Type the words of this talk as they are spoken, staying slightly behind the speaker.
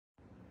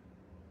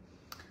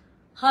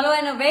Hello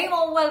and a very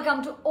warm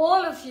welcome to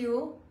all of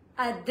you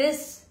at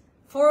this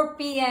 4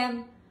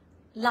 p.m.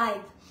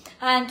 live.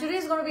 And today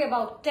is going to be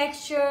about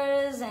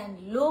textures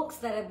and looks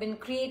that have been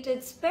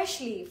created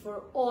specially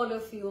for all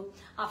of you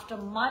after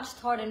much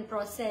thought and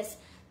process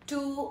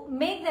to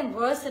make them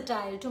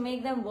versatile, to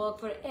make them work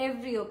for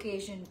every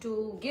occasion,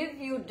 to give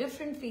you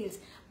different feels.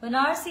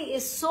 Banarasi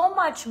is so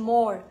much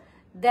more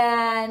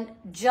than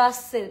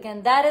just silk,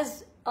 and that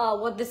is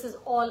what this is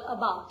all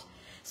about.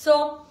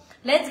 So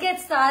let's get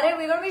started.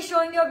 We're going to be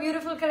showing you a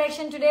beautiful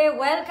collection today.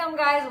 Welcome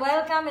guys,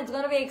 welcome. It's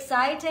going to be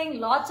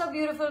exciting. Lots of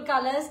beautiful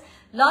colors,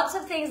 lots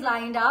of things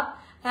lined up,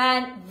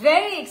 and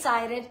very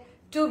excited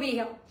to be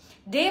here.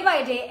 Day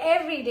by day,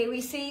 every day, we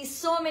see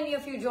so many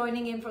of you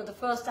joining in for the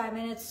first time,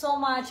 and it's so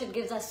much, it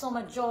gives us so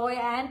much joy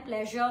and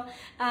pleasure.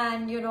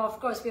 And you know,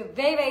 of course, we're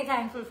very, very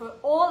thankful for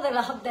all the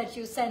love that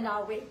you send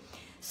our way.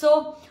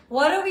 So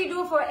what do we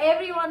do for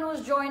everyone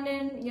who's joined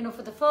in, you know,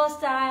 for the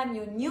first time,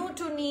 you're new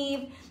to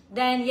Neve,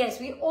 then yes,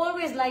 we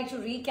always like to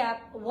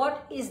recap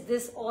what is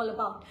this all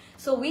about.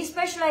 So we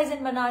specialize in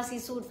Banarasi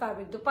suit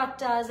fabric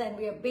dupattas, and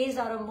we are based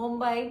out of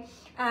Mumbai,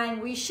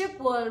 and we ship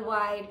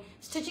worldwide.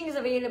 Stitching is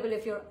available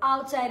if you're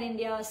outside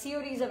India,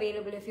 COD is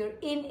available if you're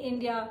in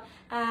India,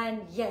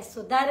 and yes,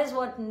 so that is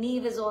what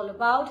Neve is all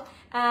about.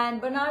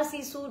 And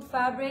Banarasi suit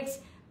fabrics,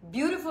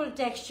 beautiful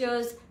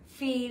textures,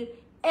 feel,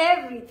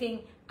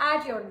 everything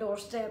at your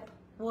doorstep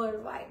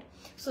worldwide.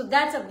 So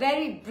that's a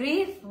very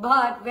brief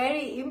but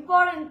very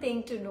important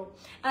thing to know.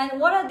 And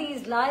what are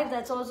these live?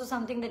 That's also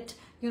something that,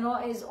 you know,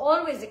 is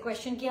always a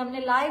question ki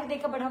humne live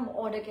dekha but hum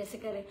order kaise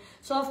kare.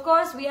 So of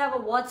course we have a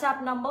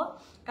WhatsApp number,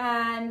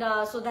 and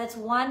so that's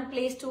one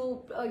place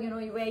to you know,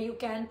 where you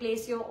can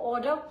place your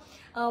order.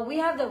 We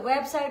have the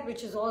website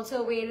which is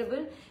also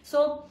available.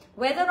 So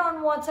whether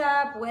on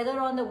WhatsApp, whether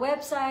on the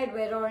website,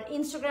 whether on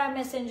Instagram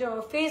Messenger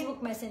or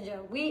Facebook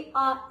Messenger, we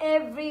are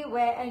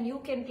everywhere, and you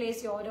can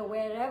place your order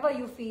wherever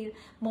you feel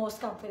most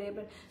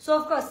comfortable. So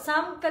of course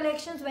some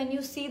collections, when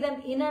you see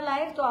them in a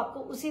live, to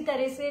aapko usi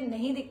tarah se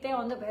nahi dikhte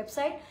on the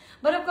website,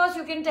 but of course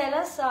you can tell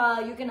us,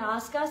 you can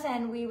ask us,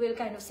 and we will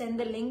kind of send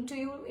the link to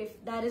you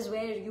if that is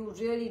where you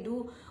really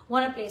do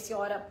want to place your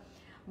order.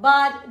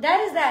 But that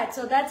is that.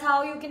 So that's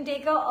how you can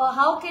take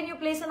how can you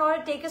place an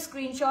order? Take a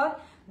screenshot,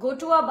 go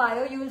to our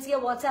bio, you will see a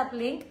WhatsApp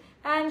link,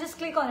 and just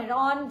click on it.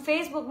 On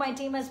Facebook, my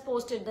team has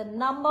posted the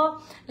number.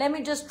 Let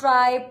me just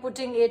try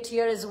putting it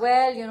here as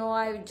well. You know,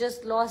 I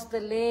just lost the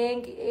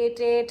link.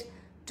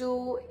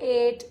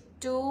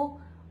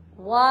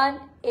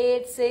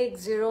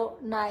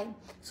 8828218609.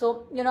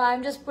 So, you know,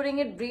 I'm just putting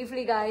it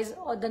briefly, guys,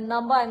 or the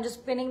number. I'm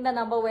just pinning the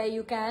number where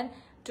you can.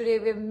 Today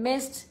we've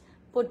missed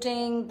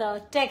putting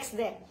the text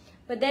there.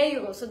 But there you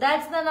go. So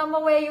that's the number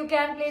where you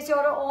can place your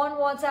order on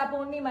WhatsApp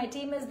only. My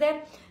team is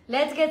there.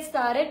 Let's get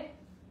started.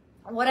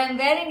 What I'm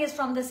wearing is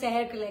from the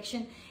Seher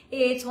collection.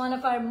 It's one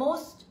of our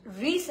most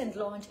recent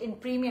launch in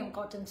premium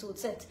cotton suit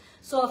sets.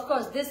 So of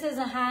course, this is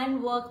a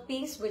hand work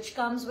piece which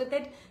comes with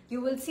it.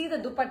 You will see the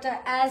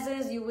dupatta as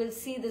is. You will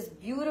see this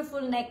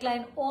beautiful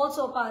neckline,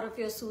 also part of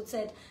your suit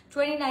set.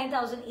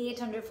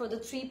 29,800 for the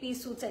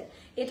 3-piece suit set.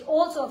 It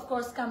also of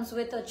course comes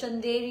with a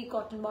chanderi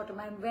cotton bottom.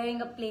 I'm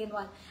wearing a plain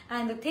one.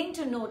 And the thing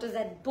to note is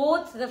that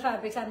both the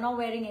fabrics, I'm not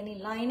wearing any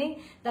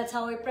lining. That's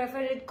how I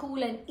prefer it,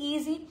 cool and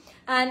easy.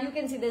 And you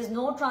can see there's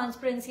no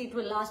transparency. It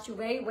will last you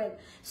very well.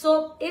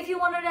 So if you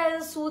want it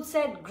as a suit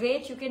set,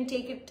 great. You can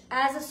take it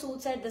as a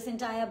suit set, this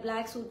entire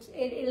black suit.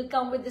 It'll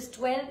come with this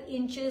 12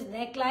 inches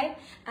neckline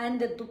and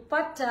the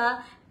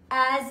dupatta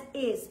as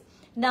is.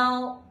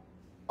 Now,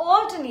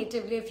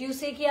 alternatively, if you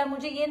say ki yaar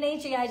mujhe ye nahi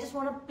chahiye, I just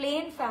want a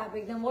plain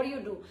fabric, then what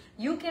do?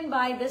 You can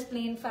buy this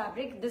plain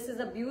fabric. This is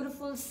a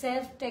beautiful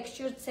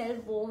self-textured,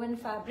 self-woven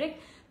fabric.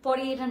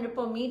 4,800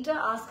 per meter.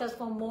 Ask us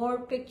for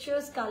more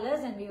pictures,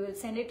 colors, and we will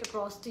send it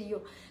across to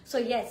you. So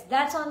yes,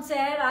 that's on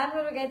sale. I'm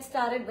going to get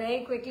started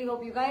very quickly.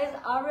 Hope you guys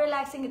are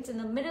relaxing. It's in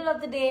the middle of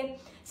the day.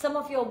 Some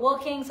of you are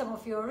working, some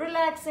of you are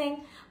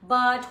relaxing,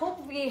 but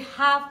hope we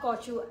have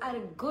caught you at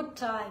a good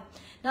time.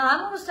 Now I'm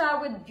going to start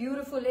with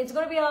beautiful. It's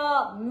going to be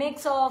a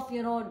mix of,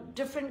 you know,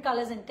 different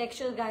colors and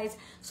textures, guys.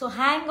 So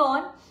hang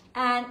on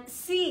and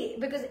see,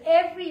 because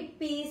every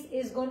piece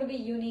is going to be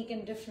unique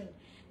and different.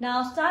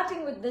 Now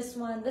starting with this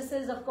one, this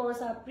is of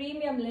course our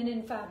premium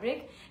linen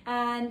fabric,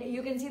 and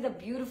you can see the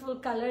beautiful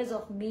colors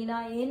of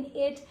Meena in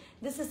it.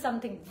 This is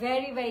something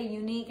very, very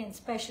unique and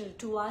special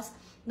to us.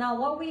 Now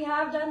what we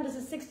have done, this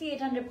is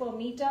 6,800 per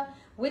meter.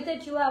 With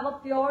it you have a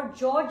pure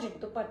Georgette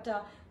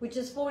dupatta, which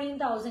is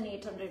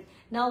 14,800.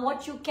 Now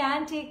what you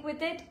can take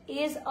with it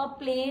is a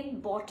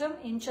plain bottom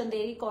in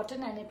chanderi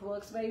cotton, and it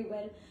works very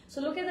well. So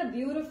look at the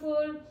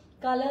beautiful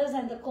colors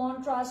and the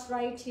contrast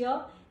right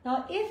here.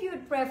 Now, if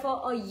you'd prefer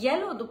a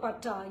yellow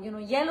dupatta, you know,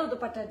 yellow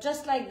dupatta,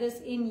 just like this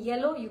in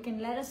yellow, you can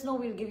let us know,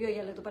 we'll give you a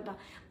yellow dupatta.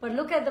 But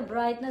look at the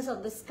brightness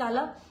of this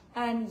color,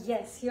 and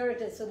yes, here it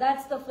is. So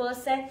that's the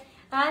first set,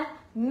 and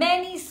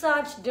many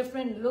such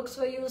different looks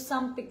for you.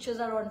 Some pictures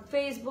are on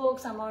Facebook,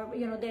 some are,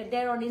 you know, they're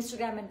there on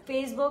Instagram and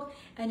Facebook,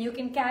 and you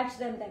can catch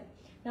them there.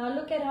 Now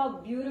look at how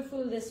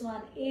beautiful this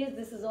one is.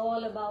 This is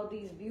all about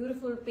these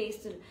beautiful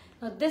pastel.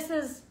 Now this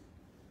is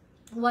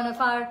one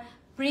of our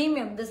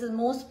premium. This is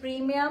most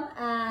premium,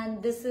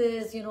 and this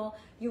is, you know,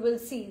 you will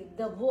see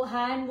the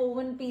hand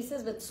woven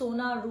pieces with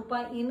Sona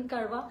Rupa in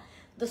Karwa.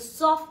 The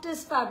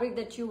softest fabric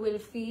that you will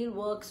feel,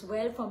 works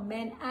well for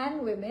men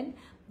and women.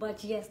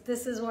 But yes,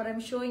 this is what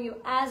I'm showing you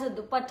as a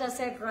dupatta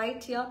set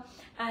right here,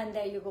 and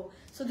there you go.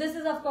 So this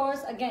is, of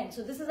course, again,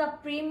 so this is a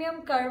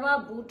premium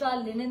Karwa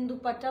Bhuta linen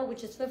dupatta,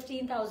 which is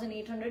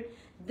 15,800.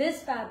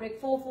 This fabric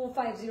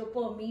 4450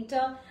 per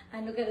meter,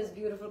 and look at this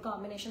beautiful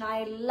combination.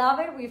 I love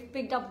it. We've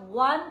picked up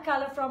one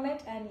color from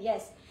it, and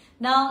yes.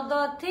 Now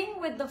the thing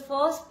with the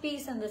first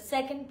piece and the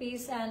second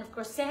piece, and of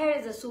course Seher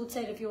is a suit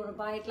set if you want to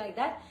buy it like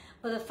that,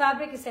 but the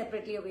fabric is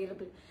separately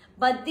available.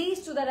 But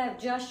these two that I've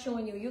just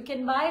shown you, you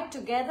can buy it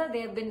together.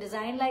 They have been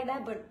designed like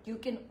that, but you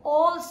can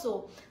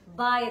also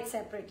buy it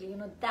separately. You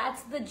know,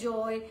 that's the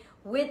joy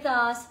with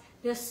us.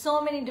 There's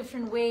so many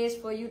different ways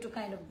for you to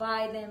kind of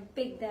buy them,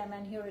 pick them,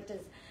 and here it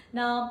is.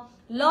 Now,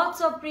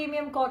 lots of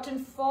premium cotton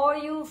for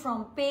you,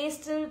 from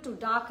pastel to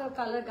darker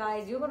color,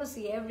 guys. You're going to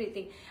see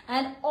everything.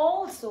 And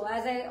also,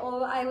 as I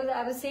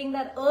was saying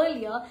that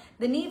earlier,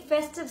 the Need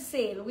Festive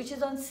Sale, which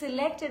is on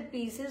selected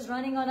pieces,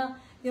 running on a,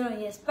 you know,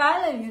 yes,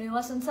 parallel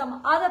universe and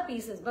some other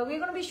pieces. But we're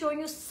going to be showing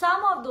you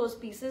some of those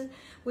pieces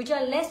which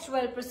are less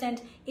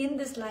 12% in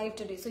this live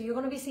today. So you're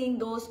going to be seeing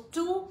those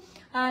too.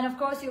 And of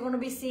course, you're going to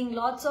be seeing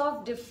lots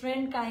of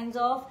different kinds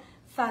of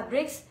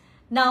fabrics.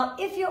 Now,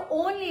 if you're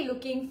only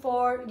looking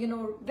for, you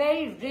know,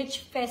 very rich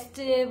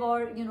festive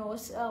or, you know,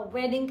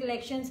 wedding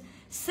collections,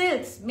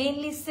 silks,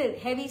 mainly silk,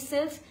 heavy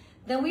silks,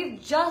 then we've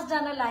just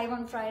done a live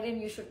on Friday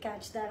and you should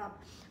catch that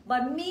up.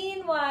 But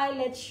meanwhile,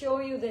 let's show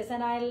you this.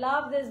 And I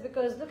love this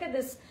because look at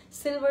this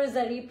silver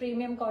zari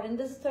premium cotton.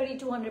 This is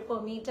 3,200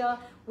 per meter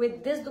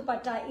with this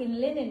dupatta in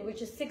linen,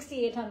 which is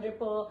 6,800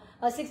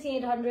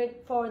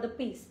 for the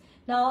piece.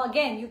 Now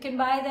again, you can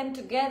buy them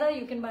together,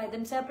 you can buy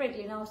them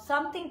separately. Now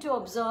something to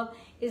observe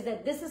is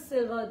that this is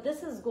silver,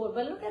 this is gold,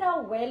 but look at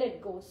how well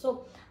it goes.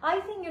 So I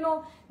think, you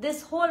know,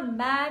 this whole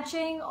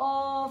matching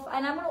of,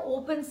 and I'm going to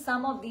open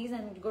some of these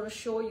and I'm going to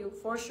show you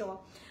for sure.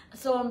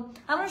 So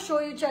I'm going to show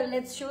you,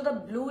 let's show the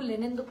blue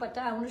linen dupatta.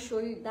 I want to show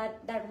you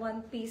that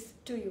one piece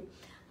to you.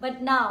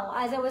 But now,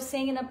 as I was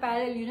saying, in a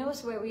parallel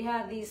universe where we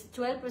have these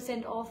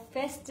 12% off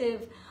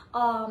festive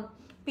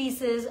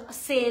pieces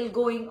sale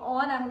going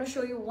on, I'm going to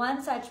show you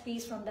one such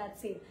piece from that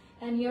sale,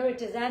 and here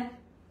it is. And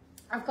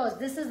of course,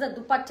 this is the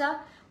dupatta.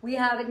 We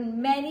have it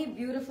in many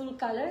beautiful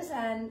colors,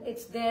 and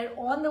it's there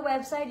on the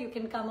website. You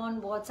can come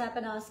on WhatsApp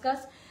and ask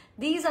us.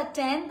 These are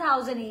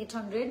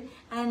 10,800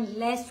 and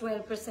less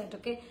 12%,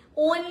 okay?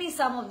 Only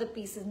some of the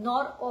pieces,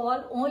 not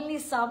all, only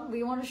some.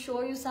 We want to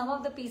show you some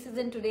of the pieces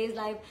in today's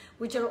live,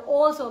 which are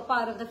also a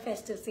part of the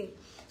festive sale.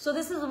 So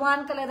this is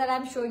one color that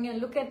I'm showing you.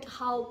 Look at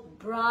how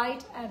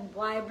bright and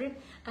vibrant.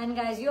 And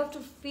guys, you have to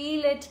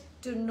feel it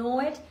to know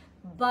it.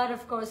 But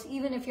of course,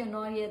 even if you're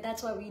not here,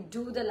 that's why we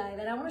do the live.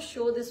 And I want to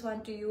show this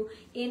one to you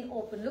in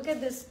open. Look at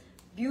this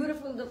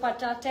beautiful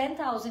dupatta,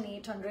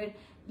 10,800.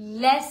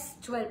 Less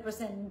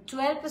 12%.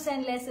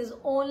 12% less is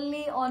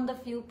only on the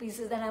few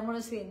pieces that I'm going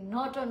to say,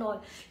 not on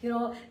all. You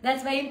know,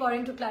 that's very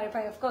important to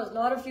clarify. Of course, a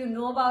lot of you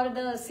know about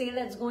the sale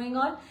that's going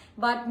on,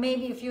 but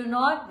maybe if you're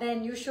not,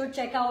 then you should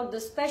check out the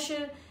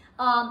special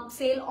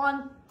sale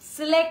on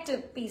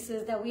selective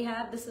pieces that we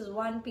have. This is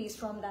one piece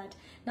from that.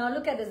 Now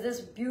look at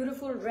this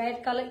beautiful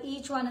red color.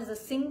 Each one is a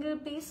single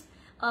piece.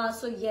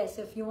 So yes,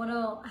 if you want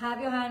to have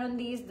your hand on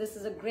these, this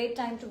is a great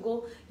time to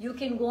go. You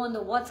can go on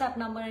the WhatsApp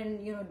number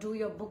and, you know, do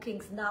your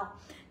bookings now.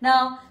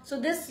 So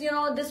this, you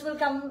know, this will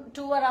come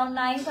to around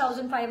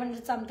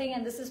 9,500 something,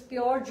 and this is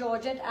pure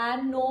georgette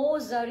and no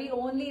zari,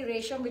 only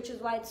resham, which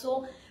is why it's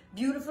so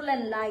beautiful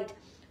and light.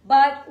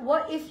 But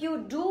what if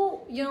you do,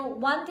 you know,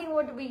 one thing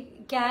what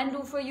we can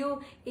do for you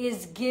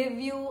is give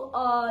you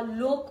a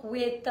look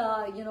with,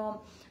 you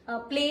know,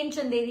 plain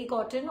chanderi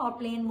cotton or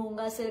plain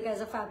munga silk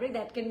as a fabric.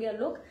 That can be a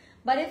look.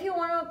 But if you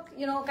want to,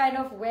 you know, kind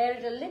of wear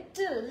it a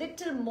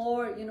little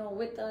more, you know,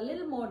 with a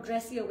little more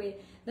dressier way,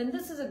 then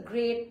this is a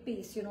great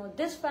piece. You know,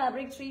 this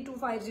fabric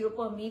 3,250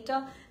 per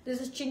meter.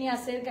 This is chinia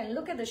silk, and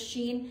look at the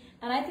sheen,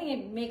 and I think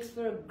it makes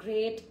for a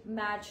great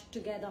match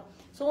together.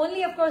 So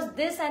only, of course,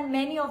 this and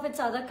many of its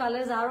other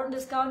colors are on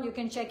discount. You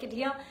can check it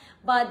here.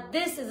 But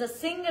this is a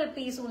single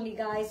piece only,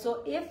 guys.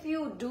 So if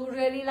you do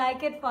really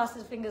like it,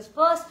 fastest fingers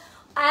first.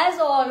 As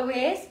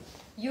always,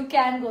 you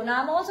can go.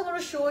 Now I'm also going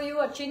to show you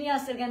a chinia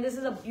silk, and this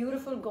is a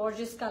beautiful,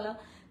 gorgeous color.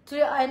 So,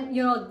 and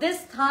you know,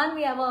 this than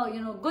we have a,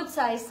 you know, good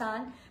size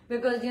than,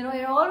 because, you know,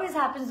 it always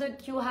happens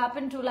that you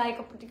happen to like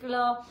a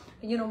particular,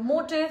 you know,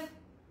 motif,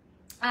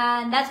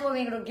 and that's what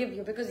we're going to give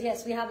you, because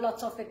yes, we have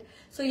lots of it.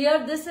 So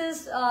here, this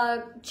is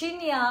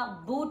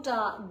chinia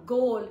Bhuta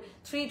gold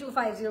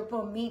 3,250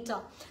 per meter.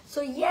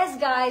 So yes,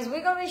 guys,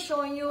 we're going to be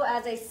showing you,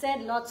 as I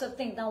said, lots of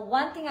things. Now,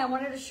 one thing I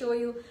wanted to show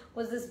you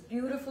was this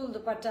beautiful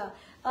dupatta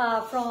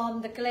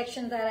from the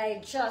collection that I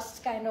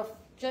just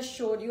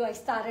showed you. I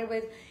started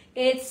with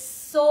It's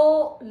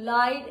so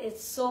light,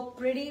 it's so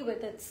pretty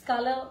with its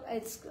color.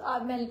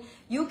 I mean,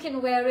 you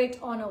can wear it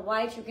on a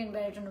white, you can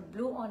wear it on a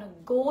blue, on a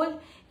gold.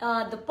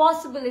 The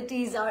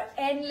possibilities are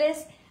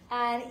endless.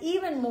 And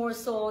even more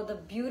so, the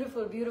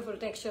beautiful, beautiful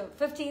texture,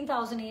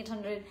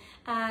 15,800.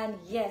 And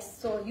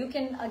yes, so you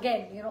can,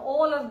 again, you know,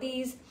 all of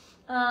these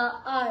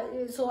are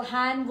so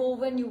hand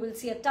woven. You will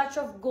see a touch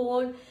of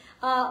gold,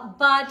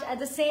 but at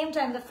the same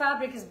time, the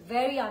fabric is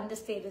very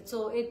understated.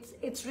 So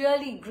it's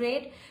really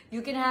great.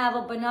 You can have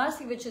a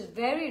Banarasi, which is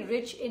very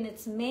rich in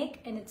its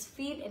make and its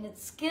feel and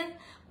its skin,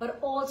 but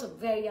also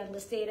very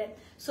understated.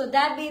 So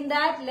that being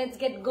that, let's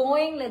get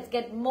going. Let's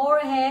get more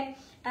ahead.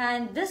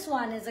 And this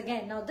one is,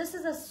 again, now this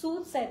is a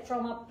suit set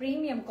from a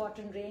premium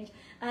cotton range,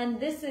 and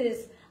this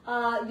is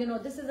you know,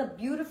 this is a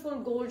beautiful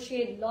gold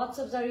shade, lots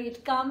of zari.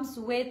 It comes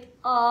with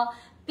a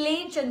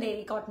plain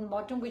chanderi cotton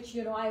bottom, which,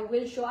 you know, I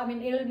will show. I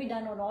mean, it will be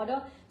done on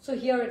order. So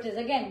here it is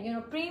again, you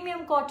know,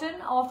 premium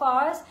cotton of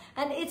ours,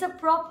 and it's a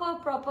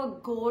proper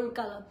gold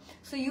color.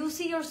 So you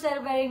see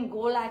yourself wearing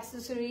gold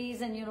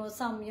accessories and, you know,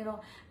 some, you know,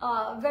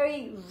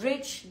 very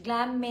rich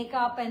glam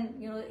makeup,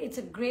 and, you know, it's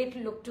a great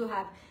look to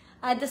have.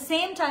 At the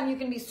same time, you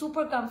can be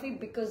super comfy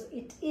because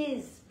it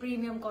is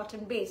premium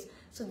cotton base.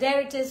 So there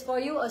it is for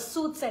you, a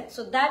suit set.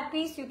 So that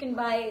piece, you can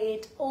buy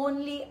it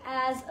only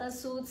as a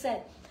suit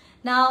set.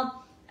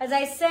 Now, as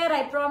I said,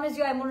 I promise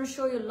you, I'm going to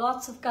show you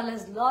lots of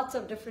colors, lots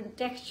of different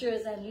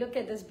textures, and look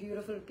at this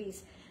beautiful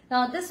piece.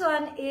 Now, this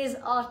one is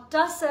a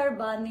Tussar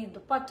Bani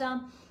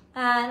dupatta,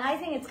 and I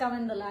think it's come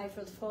in the light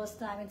for the first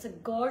time. It's a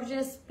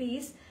gorgeous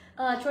piece,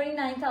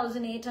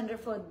 29,800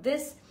 for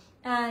this.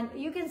 And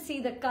you can see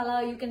the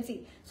color, you can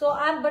see. So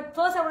but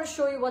first I want to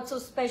show you what's so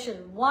special.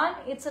 One,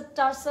 it's a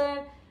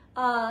Tussar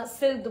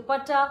silk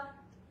dupatta.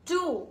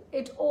 Two,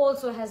 it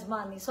also has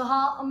bandi. So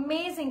how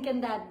amazing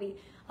can that be?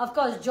 Of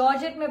course,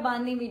 Georgette mein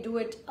bandi, we do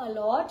it a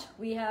lot.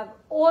 We have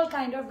all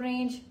kind of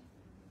range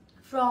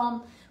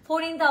from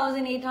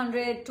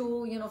 14,800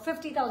 to, you know,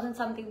 50,000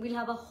 something. We'll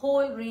have a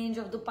whole range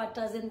of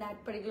dupattas in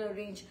that particular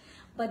range.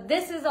 But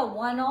this is a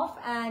one-off,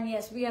 and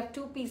yes, we have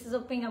two pieces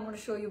of pink. I'm going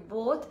to show you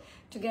both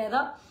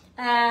together,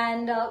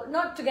 and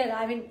not together,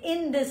 I mean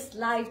in this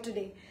live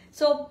today.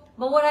 So,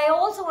 but what I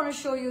also want to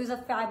show you is a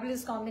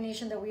fabulous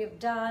combination that we have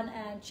done,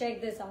 and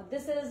check this out.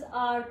 This is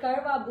our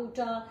Karwa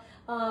Buta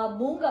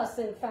Munga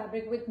silk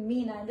fabric with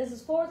Meena, and this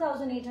is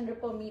 4,800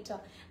 per meter.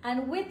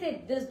 And with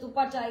it, this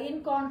dupatta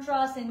in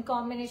contrast, in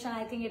combination,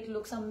 I think it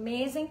looks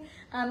amazing.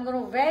 I'm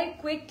going to very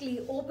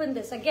quickly open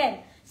this.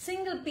 Again,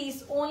 single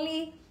piece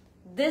only.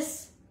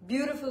 This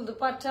beautiful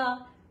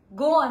dupatta,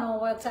 go on our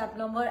WhatsApp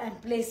number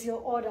and place your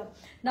order.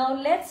 Now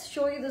let's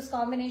show you this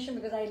combination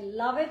because I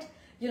love it.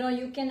 You know,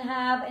 you can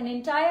have an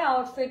entire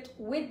outfit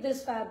with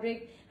this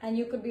fabric, and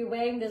you could be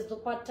wearing this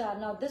dupatta.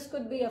 Now this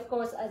could be, of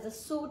course, as a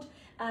suit,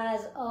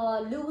 as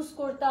a loose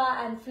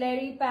kurta and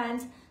flary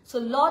pants. So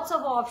lots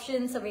of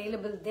options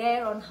available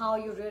there on how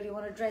you really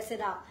want to dress it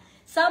up.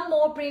 Some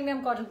more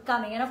premium cotton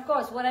coming, and of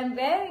course what I'm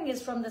wearing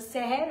is from the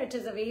Seher. It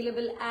is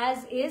available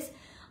as is.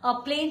 A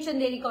plain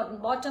chanderi cotton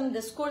bottom,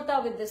 this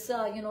kurta with this,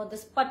 you know,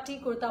 this patti,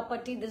 kurta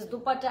patti, this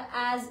dupatta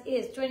as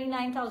is,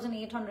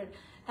 29,800.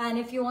 And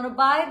if you want to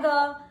buy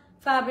the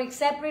fabric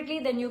separately,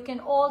 then you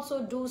can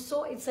also do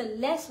so. It's a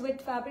less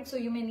width fabric, so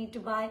you may need to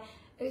buy,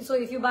 so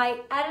if you buy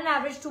at an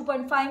average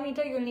 2.5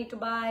 meter, you'll need to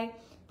buy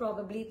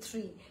probably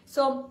 3.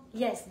 So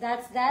yes,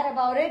 that's that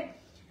about it.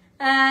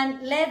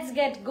 And let's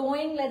get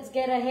going, let's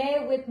get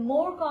ahead with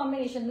more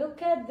combination.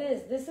 Look at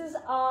this. This is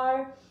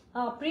our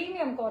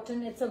premium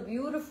cotton. It's a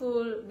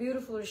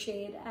beautiful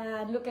shade,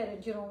 and look at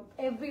it. You know,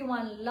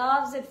 everyone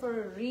loves it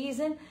for a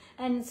reason,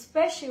 and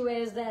especially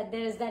where is that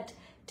there is that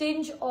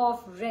tinge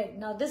of red.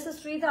 Now this is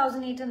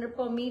 3,800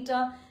 per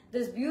meter.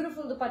 This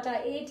beautiful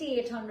dupatta,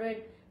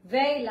 8,800,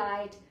 very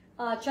light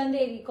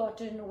chanderi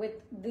cotton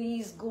with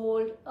these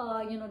gold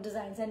you know,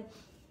 designs. And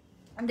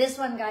this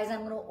one, guys, I'm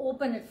going to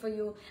open it for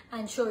you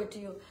and show it to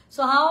you.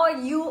 So how are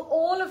you,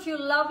 all of you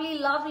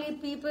lovely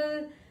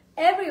people?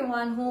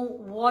 Everyone who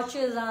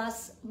watches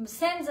us,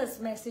 sends us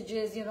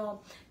messages, you know,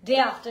 day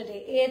after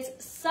day.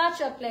 It's such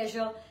a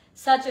pleasure,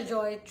 such a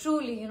joy,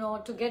 truly, you know,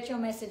 to get your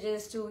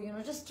messages, to, you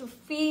know, just to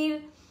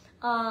feel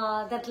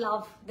that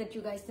love that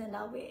you guys send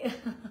our way.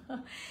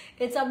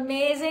 It's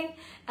amazing.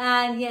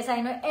 And yes,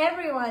 I know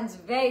everyone's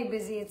very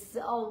busy. It's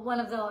one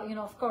of the, you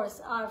know, of course,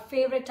 our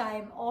favorite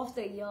time of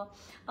the year,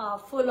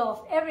 full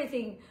of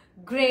everything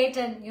great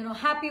and, you know,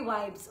 happy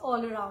vibes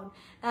all around.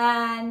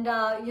 And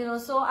you know,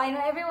 so I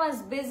know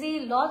everyone's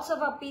busy. Lots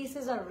of our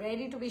pieces are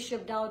ready to be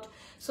shipped out.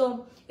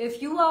 So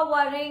if you are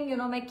worrying, you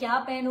know, main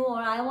kya pehnu, or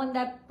I want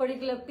that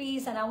particular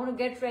piece and I want to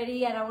get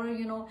ready and I want to,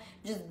 you know,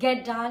 just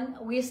get done,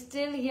 we're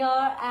still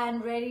here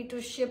and ready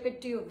to ship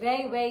it to you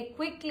very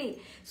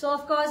quickly. So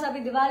of course,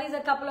 abhi Diwali is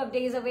a couple of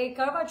days away.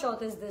 Karwa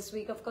Chauth is this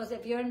week. Of course,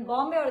 if you're in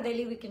Bombay or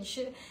Delhi, we can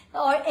ship,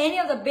 or any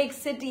of the big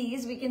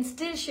cities, we can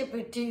still ship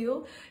it to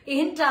you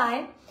in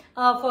time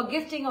for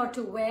gifting or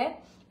to wear.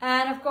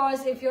 And of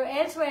course, if you're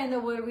elsewhere in the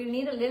world, we'll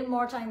need a little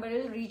more time, but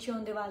it'll reach you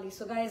on Diwali.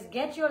 So guys,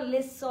 get your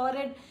list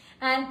sorted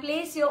and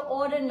place your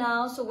order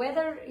now. So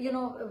whether, you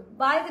know,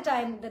 by the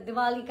time the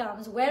Diwali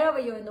comes, wherever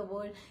you're in the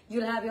world,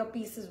 you'll have your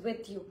pieces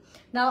with you.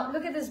 Now,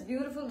 look at this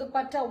beautiful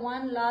dupatta.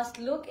 One last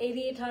look,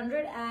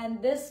 8,800,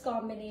 and this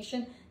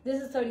combination,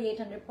 this is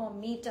 3,800 per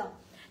meter.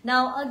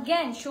 Now,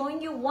 again,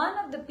 showing you one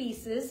of the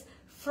pieces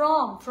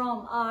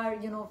from our,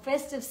 you know,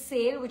 festive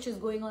sale, which is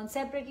going on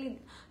separately.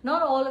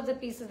 Not all of the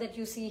pieces that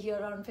you see here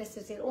are on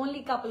festive sale, only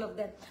a couple of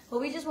them, but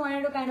we just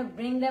wanted to kind of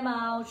bring them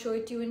out, show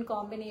it to you in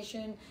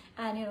combination.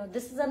 And you know,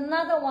 this is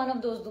another one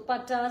of those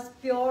dupattas,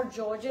 pure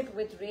georgette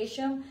with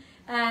resham,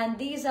 and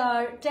these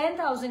are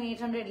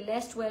 10,800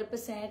 less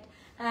 12%.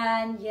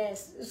 And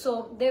yes,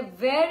 so they're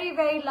very,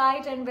 very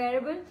light and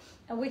wearable,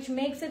 which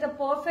makes it a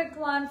perfect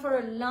one for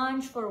a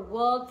lunch, for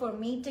work, for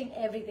meeting,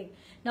 everything.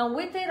 Now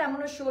with it, I'm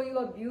going to show you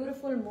a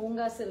beautiful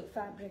Moonga silk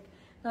fabric.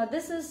 Now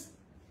this is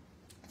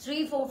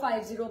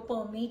 3,450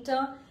 per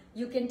meter.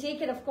 You can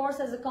take it, of course,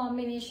 as a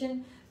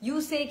combination.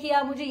 You say कि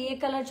यार मुझे ये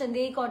color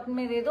चंदेई cotton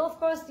में दे दो. Of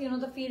course, you know,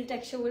 the feel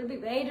texture will be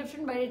very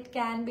different, but it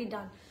can be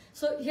done.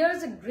 So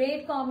here's a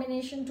great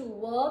combination to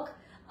work,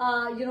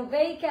 you know,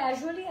 very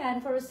casually,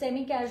 and for a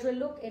semi-casual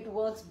look, it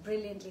works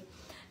brilliantly.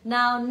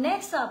 Now,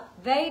 next up,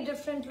 very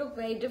different look,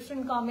 very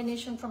different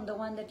combination from the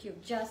one that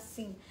you've just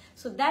seen.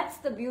 So that's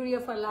the beauty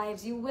of our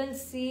lives. You will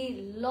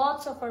see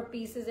lots of our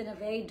pieces in a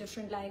very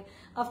different light.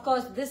 Of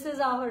course, this is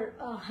our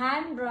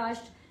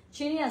hand-brushed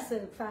chinia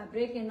silk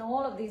fabric in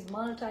all of these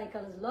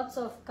multi-colors, lots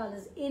of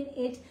colors in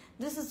it.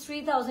 This is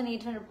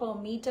 3,800 per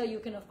meter. You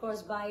can, of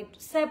course, buy it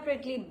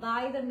separately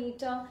by the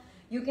meter.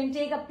 You can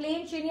take a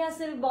plain chinia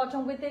silk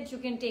bottom with it. You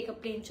can take a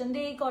plain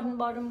chandei cotton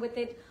bottom with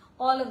it.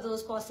 All of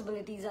those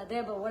possibilities are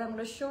there, but what I'm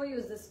going to show you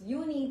is this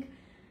unique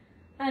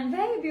and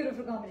very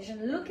beautiful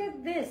combination. Look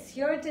at this.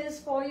 Here it is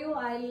for you.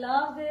 I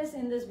love this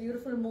in this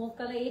beautiful mauve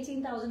color.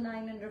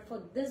 18,900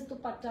 for this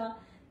dupatta.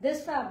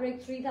 This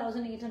fabric,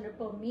 3,800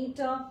 per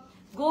meter.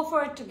 Go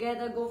for it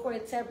together. Go for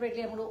it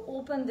separately. I'm going to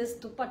open this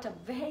dupatta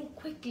very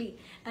quickly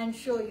and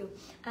show you.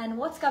 And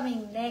what's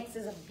coming next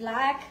is a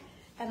black,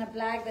 and a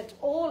black that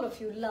all of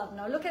you love.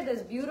 Now look at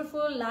this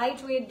beautiful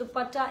lightweight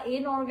dupatta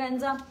in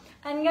organza.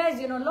 And guys,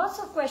 you know, lots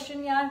of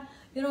question here.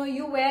 You know,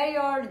 you wear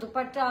your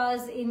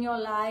dupattas in your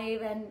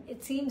life and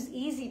it seems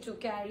easy to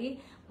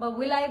carry, but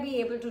will I be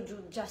able to do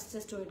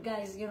justice to it?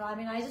 Guys, you know, I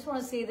mean, I just want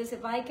to say this,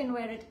 if I can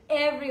wear it,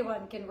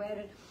 everyone can wear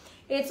it.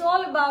 It's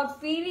all about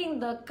feeling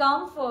the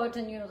comfort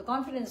and, you know, the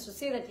confidence to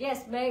say that,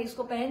 yes, मैं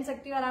इसको पहन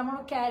सकती हूँ and I'm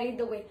going to carry it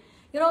the way.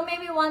 You know,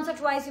 maybe once or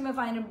twice you may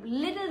find it a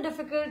little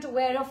difficult to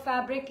wear a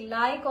fabric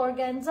like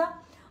organza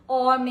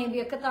or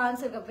maybe a katan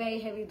silk, a very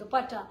heavy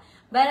dupatta.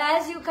 But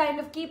as you kind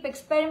of keep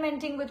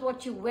experimenting with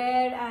what you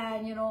wear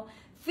and, you know,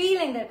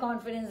 feeling that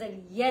confidence that,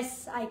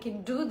 yes, I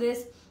can do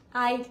this,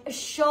 I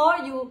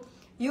assure you,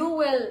 you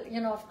will,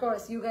 you know, of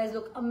course, you guys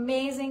look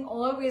amazing,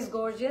 always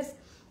gorgeous,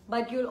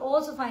 but you'll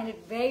also find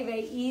it very,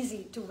 very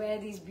easy to wear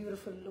these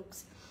beautiful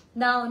looks.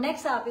 Now,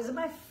 next up is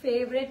my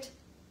favorite,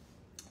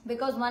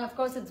 because one, of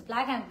course, it's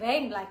black. I'm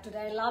wearing black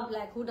today. I love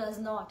black. Who does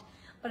not?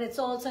 But it's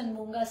also in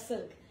Moonga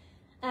silk.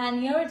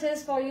 And here it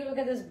is for you. Look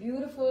at this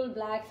beautiful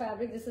black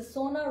fabric. This is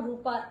Sona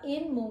Rupa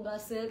in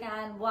Moonga silk.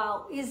 And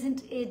wow,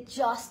 isn't it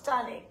just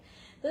stunning?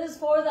 This is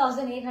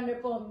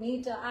 4,800 per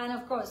meter. And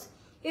of course,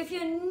 if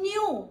you're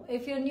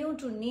new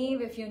to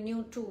Neve, if you're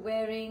new to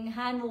wearing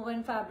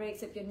hand-woven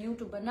fabrics, if you're new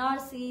to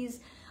Banarsis,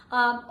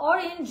 or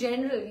in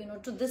general, you know,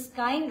 to this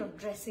kind of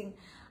dressing,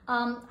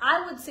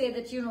 I would say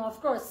that, you know,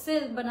 of course,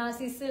 silk,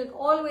 Banarasi silk,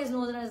 always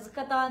known as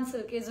Katan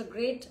silk, is a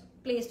great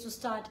place to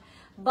start.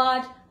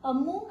 But a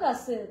Moonga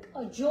silk,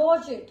 a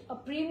georgette, a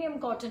premium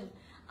cotton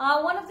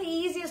are one of the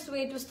easiest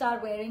way to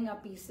start wearing our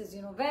pieces.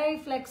 You know, very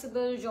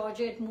flexible,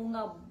 georgette,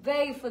 Moonga,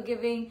 very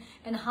forgiving,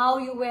 and how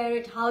you wear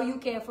it, how you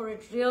care for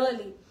it,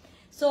 really.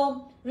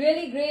 So,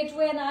 really great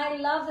way, and I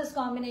love this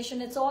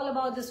combination. It's all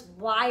about this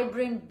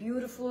vibrant,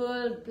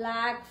 beautiful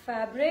black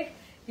fabric.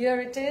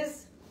 Here it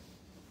is.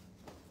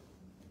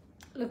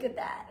 Look at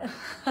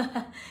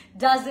that.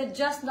 Does it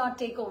just not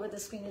take over the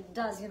screen? It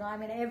does, you know, I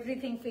mean,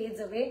 everything fades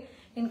away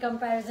in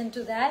comparison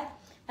to that.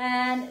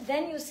 And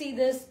then you see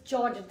this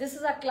georgette. This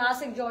is a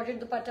classic georgette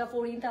dupatta,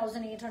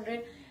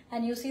 14,800.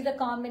 And you see the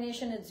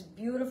combination, it's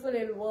beautiful.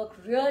 It'll work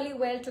really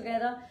well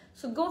together.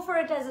 So go for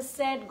it as a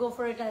set, go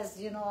for it as,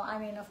 you know, I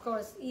mean, of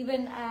course,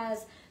 even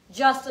as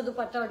just a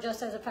dupatta or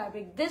just as a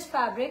fabric. This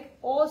fabric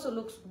also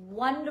looks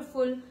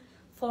wonderful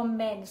for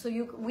men. So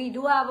we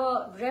do have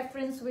a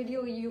reference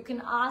video. You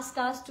can ask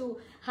us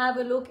to have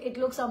a look. It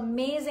looks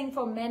amazing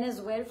for men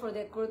as well for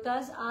their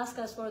kurtas. Ask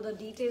us for the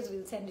details.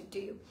 We'll send it to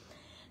you.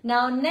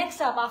 Now, next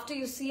up, after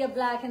you see a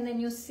black and then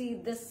you see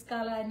this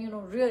color, and you know,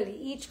 really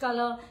each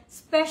color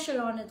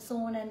special on its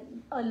own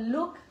and a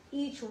look,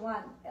 each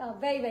one,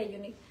 very, very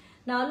unique.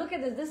 Now, look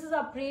at this. This is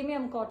a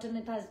premium cotton.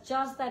 It has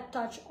just that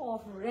touch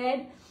of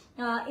red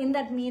in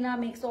that Meena,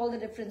 makes all the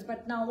difference.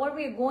 But now what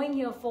we're going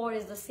here for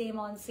is the same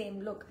on same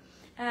look.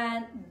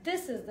 And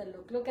this is the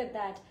look. Look at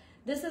that.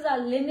 This is our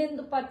linen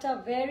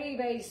dupatta, very,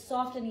 very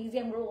soft and easy.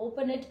 I'm going to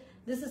open it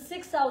This is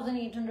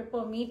 6,800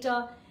 per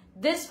meter.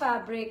 This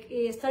fabric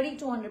is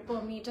 3,200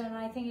 per meter, and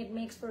I think it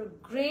makes for a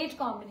great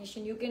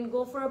combination. You can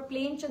go for a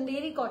plain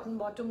chanderi cotton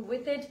bottom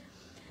with it,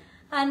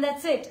 and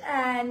that's it.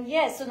 And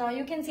yes, so now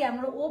you can see I'm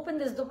going to open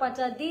this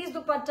dupatta. These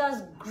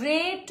dupattas,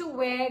 great to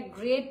wear,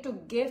 great to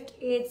gift.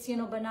 It's, you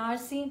know,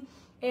 Banarasi.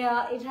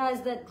 It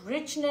has that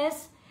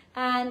richness,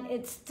 and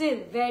it's still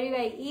very,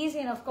 very easy.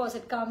 And of course,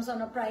 it comes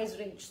on a price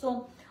range.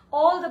 So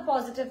all the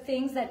positive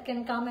things that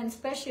can come, and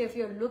especially if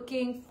you're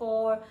looking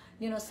for,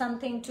 you know,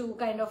 something to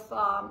kind of,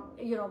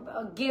 you know,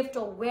 a gift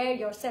or wear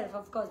yourself,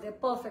 of course, they're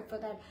perfect for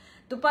that.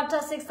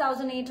 Dupatta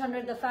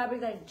 6,800, the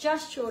fabric that I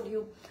just showed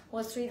you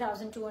was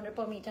 3,200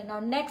 per meter. Now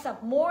next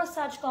up, more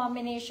such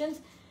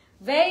combinations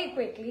very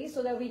quickly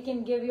so that we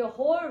can give you a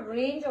whole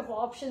range of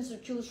options to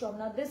choose from.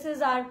 Now this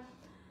is our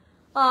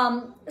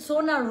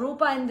Sona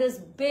Rupa in this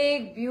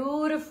big,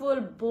 beautiful,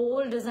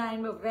 bold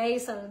design, but very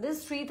subtle. This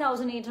is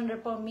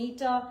 3,800 per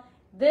meter.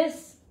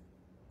 This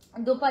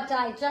dupatta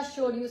I just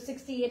showed you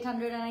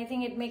 6,800, and I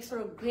think it makes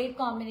for a great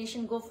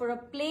combination. Go for a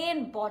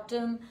plain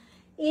bottom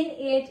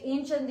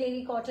in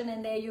chanderi cotton,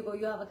 and there you go,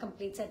 you have a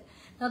complete set.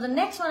 Now the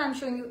next one I'm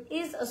showing you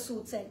is a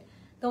suit set.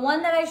 The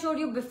one that I showed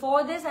you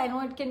before this, I know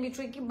it can be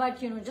tricky,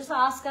 but you know, just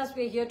ask us,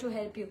 we're here to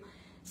help you.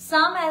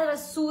 Some are a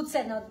suit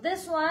set. Now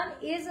this one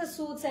is a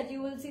suit set.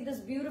 You will see this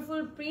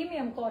beautiful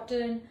premium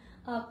cotton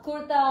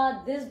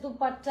kurta, this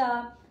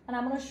dupatta, and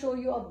I'm going to show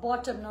you a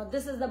bottom. Now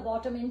this is the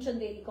bottom in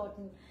chanderi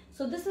cotton.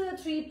 So this is a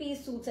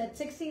 3-piece suit set,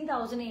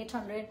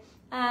 16,800,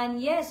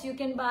 and yes, you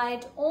can buy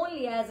it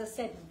only as a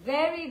set.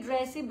 Very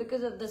dressy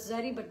because of the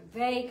zari, but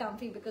very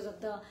comfy because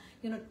of the,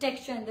 you know,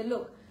 texture and the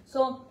look.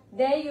 So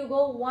there you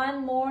go,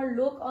 one more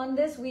look on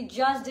this. We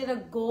just did a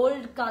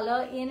gold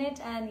color in it,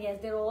 and yes,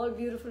 they're all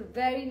beautiful,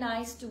 very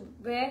nice to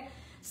wear.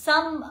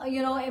 Some,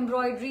 you know,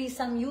 embroidery,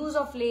 some use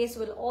of lace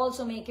will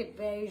also make it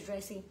very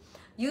dressy.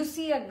 You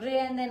see a gray,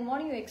 and then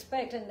what do you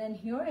expect? And then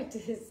here it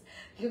is.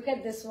 Look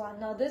at this one.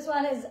 Now this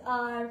one is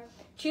our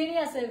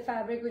Chinia silk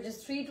fabric, which is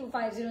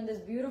 3250 in this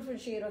beautiful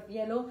shade of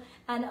yellow.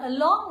 And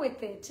along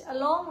with it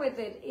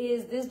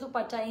is this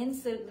dupatta in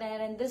silk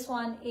there, and this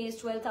one is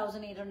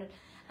 12,800.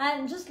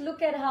 And just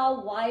look at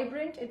how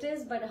vibrant it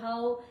is, but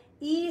how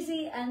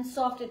easy and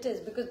soft it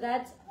is, because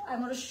that's, I'm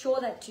going to show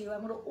that to you.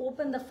 I'm going to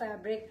open the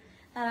fabric,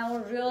 and I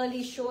will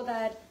really show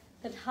that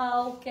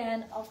how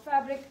can a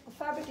fabric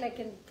like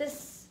in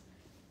this,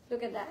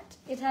 look at that.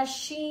 It has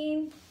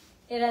sheen,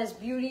 it has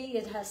beauty,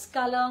 it has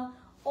color,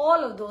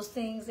 all of those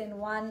things in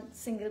one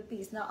single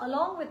piece. Now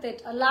along with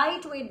it, a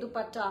lightweight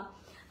dupatta,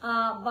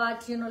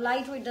 but you know,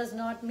 lightweight does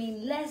not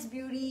mean less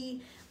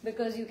beauty,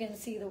 because you can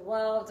see the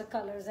wow, the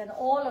colors and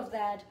all of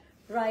that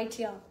right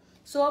here.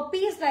 So a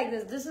piece like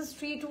this is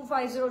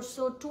 3250,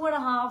 so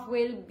 2.5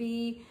 will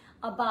be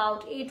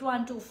about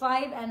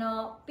 8125, and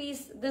a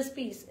piece, this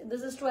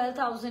is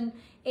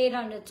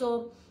 12,800.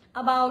 So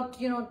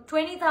about, you know,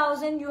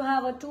 20,000, you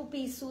have a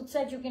 2-piece suit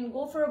set. You can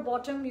go for a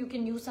bottom, you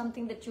can use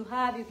something that you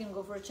have, you can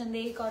go for a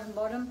chanderi cotton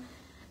bottom,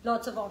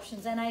 lots of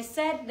options. And I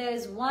said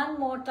there's one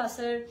more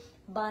tussar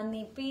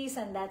bandhni piece,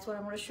 and that's what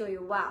I'm going to show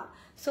you. Wow,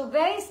 so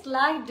very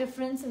slight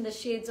difference in the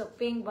shades of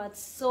pink, but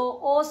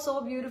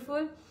so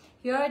beautiful.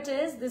 Here it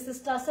is. This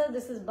is tussar,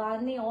 this is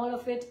bandhni, all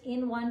of it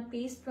in one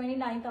piece.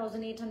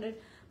 29,800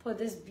 for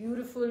this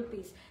beautiful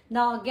piece.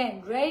 Now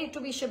again, ready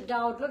to be shipped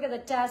out. Look at the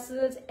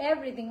tassels,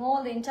 everything,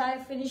 all the entire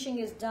finishing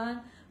is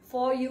done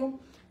for you,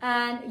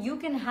 and you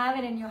can have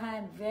it in your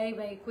hand very,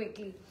 very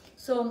quickly.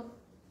 So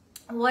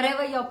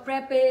whatever your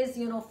prep is,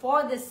 you know,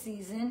 for this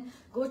season,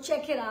 go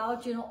check it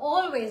out. You know,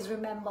 always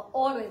remember,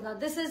 always. Now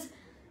this is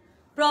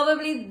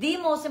probably the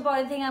most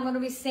important thing I'm going to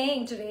be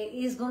saying today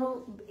is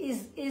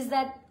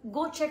that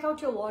go check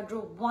out your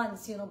wardrobe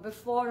once, you know,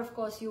 before, of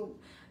course,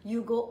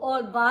 you go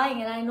all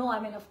buying. And I know, I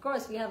mean, of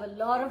course, we have a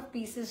lot of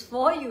pieces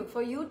for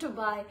you to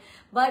buy,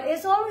 but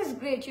it's always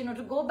great, you know,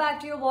 to go back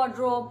to your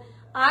wardrobe.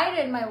 I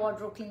did my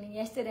wardrobe cleaning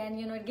yesterday, and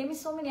you know, it gave me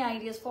so many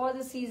ideas for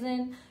the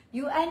season.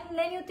 And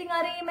then you think,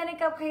 "Arey, maine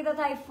kab kharida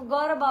tha? I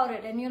forgot about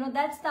it." And you know,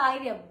 that's the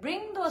idea.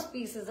 Bring those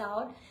pieces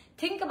out,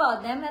 think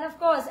about them, and of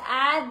course,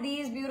 add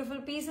these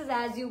beautiful pieces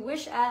as you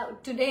wish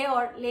today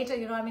or later.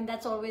 You know, I mean,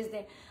 that's always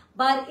there.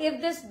 But if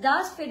this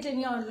does fit in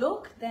your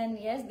look, then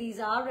yes, these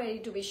are ready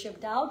to be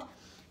shipped out.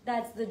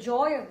 That's the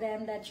joy of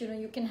them, that you know,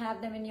 you can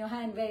have them in your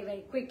hand very,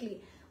 very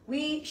quickly.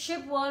 We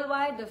ship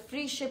worldwide. The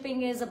free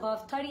shipping is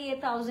above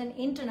 38,000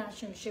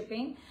 international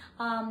shipping.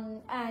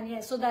 And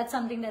yes, so that's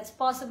something that's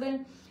possible.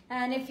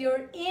 And if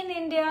you're in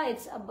India,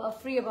 it's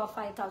free above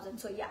 5,000.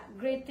 So yeah,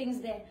 great things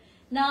there.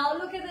 Now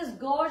look at this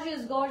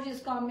gorgeous,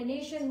 gorgeous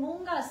combination.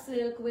 Munga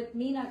silk with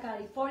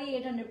meenakari,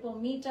 4,800 per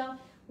meter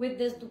with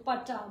this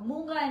dupatta.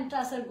 Munga and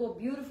tussar go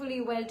beautifully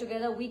well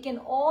together. We can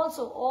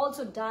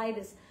also dye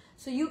this.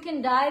 So you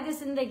can dye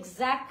this in the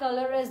exact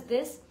color as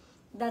this.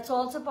 That's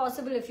also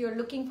possible if you're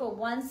looking for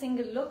one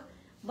single look.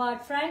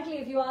 But frankly,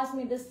 if you ask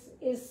me, this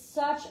is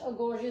such a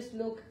gorgeous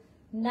look.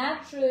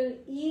 Natural,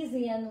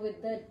 easy, and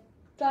with the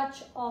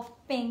touch of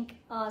pink,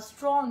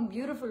 strong,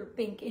 beautiful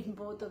pink in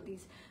both of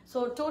these.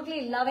 So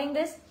totally loving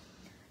this.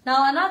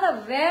 Now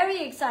another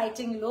very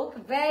exciting look,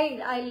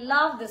 I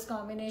love this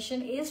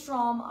combination, is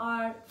from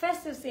our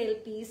festive sale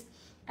piece.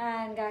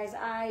 And guys,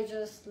 I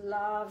just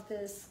love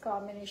this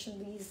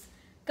combination, these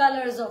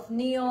colors of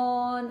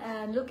neon,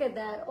 and look at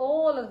that,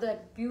 all of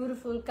that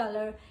beautiful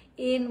color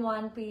in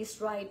one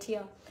piece right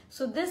here.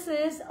 So this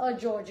is a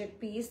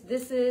Georgette piece.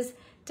 This is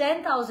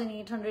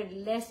 10,800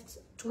 less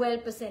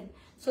 12%.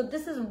 So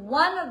this is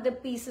one of the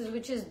pieces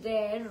which is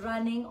there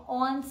running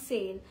on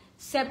sale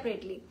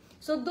separately.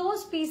 So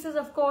those pieces,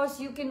 of course,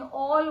 you can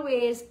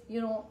always,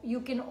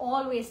 you can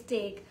always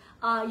take.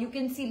 You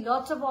can see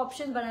lots of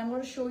options, but I'm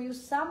going to show you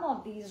some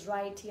of these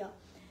right here.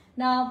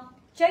 Now,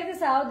 check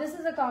this out. This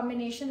is a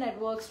combination that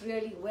works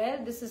really well.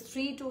 This is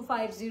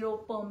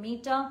 3250 per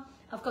meter.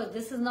 Of course,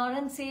 this is not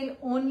on sale,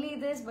 only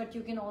this, but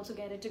you can also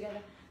get it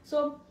together.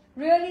 So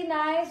really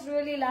nice,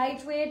 really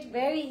lightweight,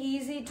 very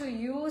easy to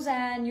use,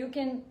 and you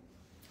can,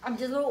 I'm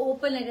just going to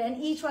open it,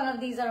 and each one of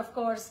these are, of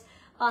course,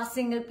 a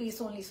single piece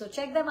only. So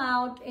check them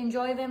out,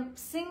 enjoy them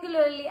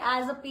singularly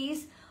as a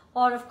piece,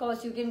 or of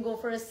course you can go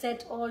for a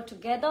set all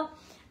together.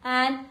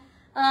 And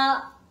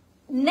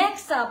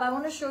next up, I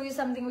want to show you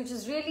something which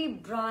is really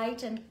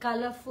bright and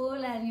colorful,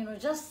 and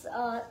just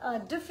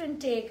a different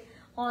take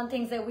on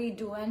things that we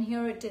do. And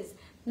here it is.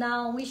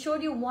 Now, we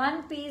showed you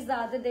one piece the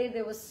other day.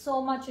 There was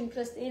so much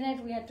interest in it.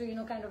 We had to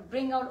kind of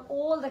bring out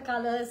all the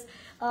colors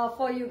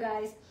for you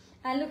guys.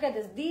 And look at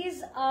this.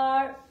 These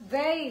are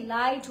very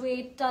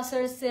lightweight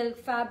tussar silk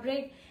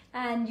fabric,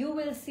 and you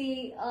will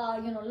see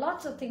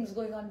lots of things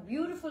going on.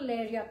 Beautiful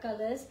Leria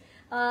colors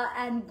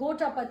and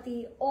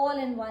Gotapati all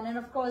in one. And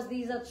of course,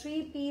 these are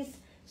 3-piece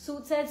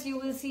suit sets. You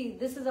will see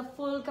this is a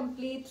full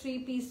complete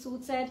 3-piece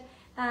suit set.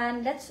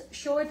 And let's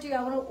show it to you.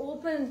 I want to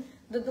open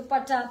the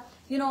dupatta.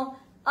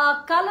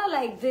 A color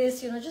like this,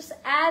 just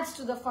adds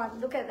to the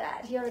fun. Look at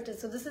that. Here it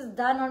is. So this is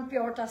done on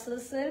pure tussar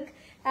silk,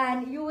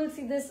 and you will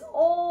see this,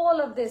 all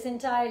of this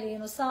entirely,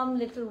 some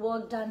little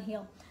work done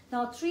here.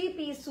 Now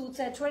 3-piece suit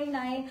set,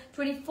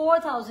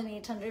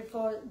 24,800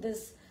 for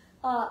this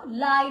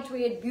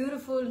lightweight,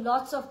 beautiful,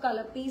 lots of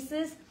color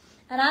pieces.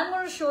 And I'm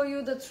going to show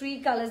you the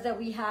 3 colors that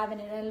we have in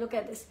it. And look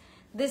at this.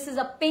 This is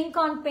a pink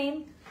on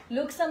pink,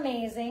 looks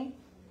amazing.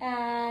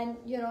 And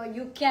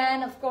you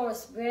can, of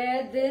course,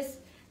 wear this.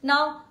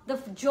 Now, the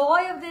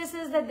joy of this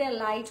is that they're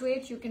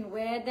lightweight. You can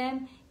wear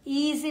them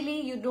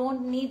easily. You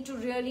don't need to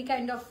really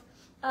kind of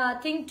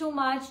think too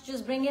much.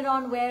 Just bring it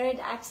on, wear it,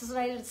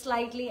 accessorize it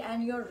slightly,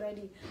 and you're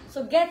ready.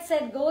 So get,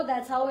 set, go.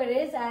 That's how it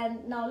is.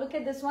 And now look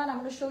at this one. I'm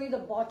going to show you the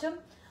bottom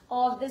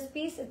of this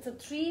piece. It's a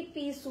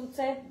 3-piece suit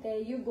set.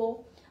 There you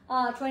go.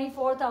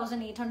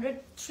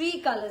 24,800. 3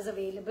 colors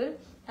available.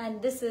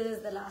 And this is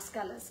the last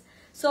colors.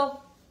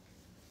 So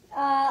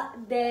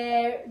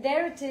there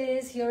it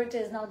is. Here it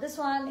is. Now this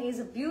one is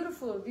a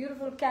beautiful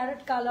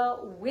carrot color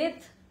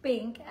with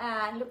pink,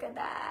 and look at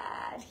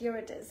that. Here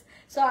it is.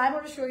 So I'm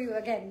going to show you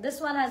again. This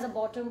one has a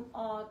bottom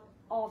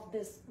of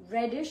this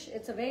reddish.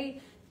 It's a very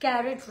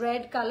carrot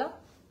red color,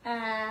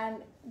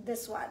 and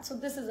this one. So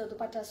this is the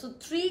dupatta. So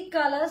 3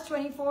 colors,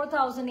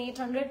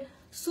 24,800,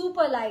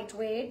 super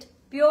lightweight,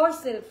 pure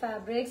silk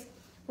fabrics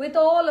with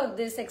all of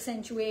this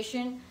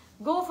accentuation.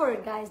 Go for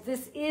it, guys.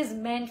 This is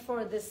meant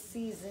for this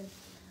season.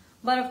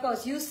 But of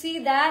course, you see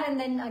that, and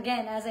then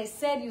again, as I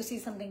said, you see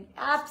something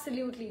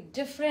absolutely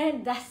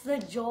different. That's the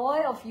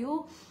joy of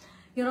you,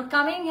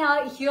 coming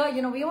here,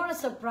 we want to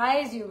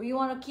surprise you. We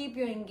want to keep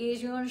you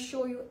engaged. We want to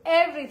show you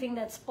everything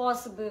that's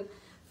possible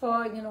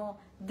for,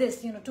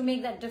 this, to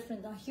make that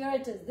difference. Now, here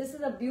it is. This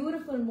is a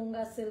beautiful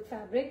Munga silk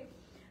fabric.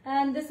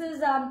 And this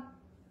is, and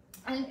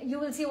you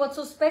will see what's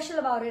so special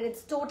about it.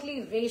 It's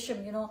totally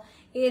resham,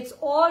 It's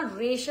all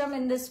resham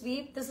in this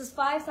weave. This is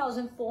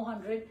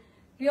 5,400.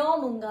 Pure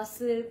Munga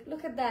silk.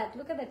 Look at that.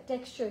 Look at the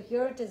texture.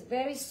 Here it is,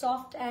 very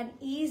soft and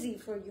easy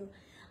for you.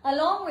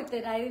 Along with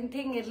it, I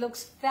think it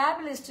looks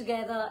fabulous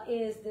together,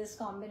 is this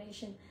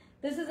combination.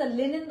 This is a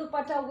linen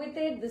dupatta with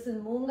it. This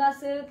is Munga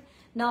silk.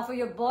 Now for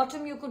your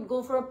bottom, you could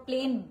go for a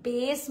plain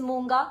base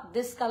Munga,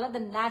 this color, the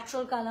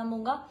natural color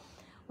Munga,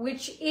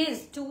 which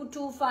is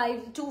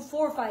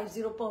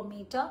 2450 per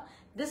meter.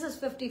 This is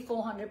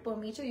 5,400 per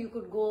meter. You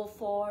could go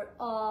for,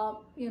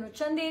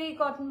 Chanderi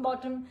cotton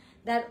bottom.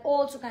 That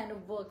also kind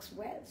of works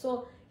well.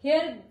 So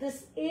here,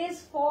 this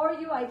is for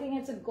you. I think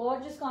it's a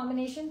gorgeous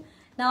combination.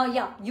 Now,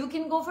 yeah, you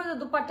can go for the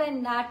dupatta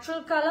in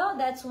natural color.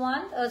 That's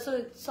one.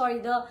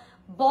 The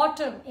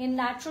bottom in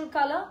natural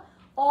color.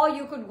 Or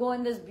you could go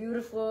in this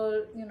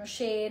beautiful,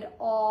 shade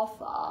of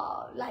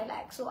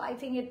lilac. So I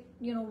think it,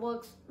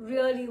 works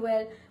really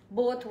well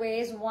both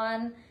ways.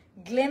 One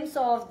glimpse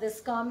of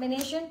this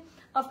combination.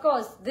 Of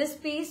course, this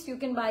piece, you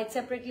can buy it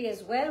separately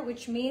as well,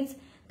 which means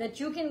that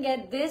you can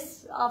get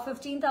this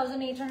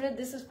 15,800.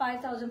 This is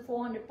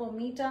 5,400 per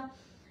meter.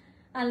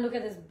 And look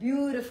at this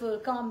beautiful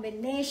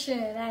combination.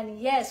 And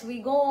yes,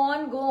 we go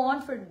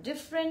on for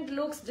different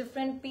looks,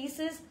 different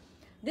pieces.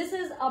 This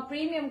is a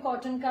premium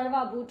cotton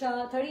Karwa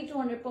Buta,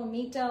 3,200 per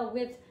meter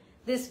with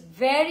this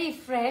very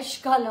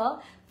fresh color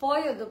for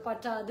your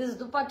dupatta. This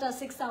dupatta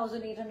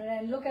 6,800.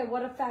 And look at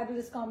what a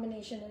fabulous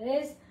combination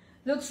it is.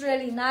 Looks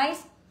really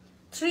nice.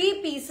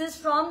 3 pieces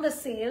from the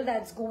sale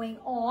that's going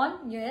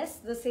on. Yes,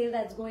 the sale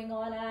that's going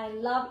on, and I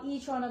love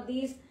each one of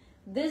these.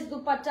 This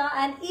dupatta,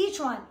 and each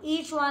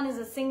one is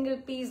a single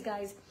piece,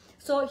 guys.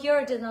 So here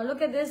it is. Now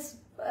look at this.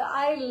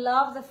 I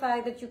love the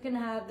fact that you can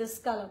have this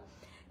color.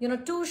 You know,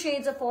 2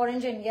 shades of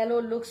orange and yellow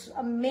looks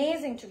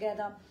amazing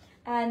together.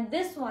 And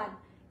this one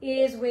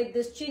is with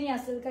this chinia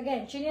silk.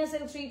 Again, chinia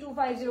silk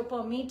 3250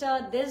 per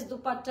meter. This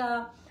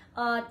dupatta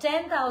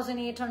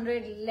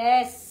 10,800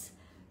 less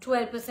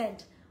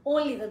 12%.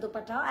 Only the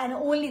dupatta, and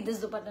only this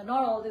dupatta,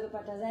 not all the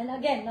dupattas. And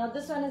again, now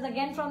this one is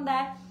again from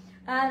that.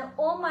 And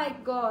oh my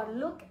god,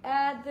 look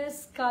at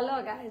this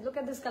color, guys. Look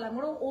at this color. I'm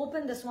going to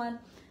open this one.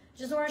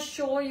 Just want to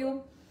show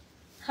you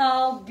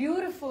how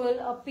beautiful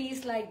a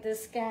piece like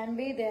this can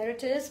be. There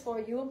it is for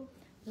you.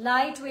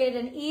 Lightweight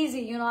and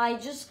easy. You know, I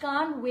just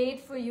can't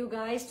wait for you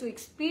guys to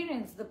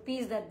experience the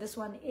piece that this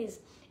one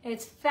is.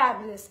 It's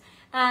fabulous.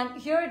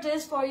 And here it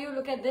is for you.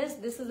 Look at this.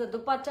 This is a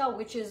dupatta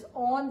which is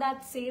on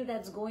that sale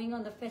that's going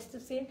on, the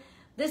festive sale.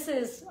 This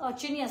is a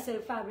chinia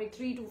silk fabric,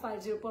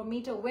 3250 per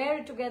meter. Wear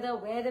it together,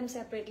 wear them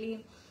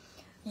separately.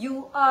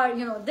 You are,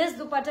 you know, this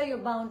dupatta, you're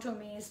bound to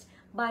amaze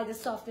by the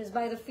softness,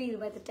 by the feel,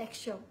 by the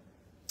texture.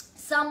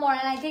 Some more,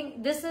 and I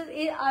think this is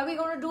it. Are we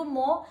going to do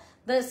more?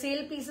 The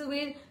sale pieces,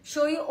 we'll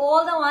show you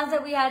all the ones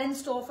that we had in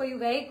store for you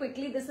very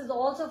quickly. This is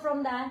also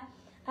from that.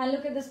 And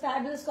look at this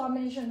fabulous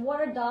combination.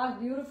 What a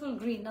dark, beautiful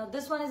green. Now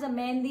this one is a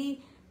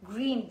mehndi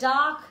green,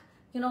 dark,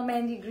 you know,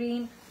 mehndi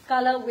green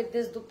color with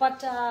this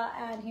dupatta,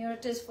 and here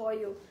it is for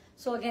you.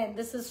 So again,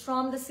 this is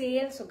from the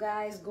sale. So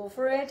guys, go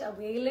for it,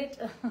 avail it,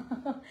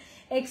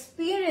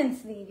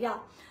 experience Neve. Yeah.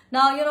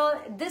 Now, you know,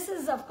 this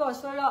is of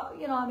course for,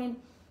 you know, I mean,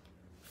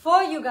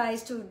 for you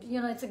guys to, you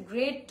know, it's a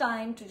great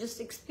time to just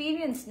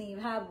experience Neve.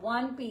 Have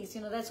one piece,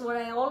 you know, that's what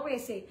I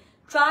always say.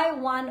 Try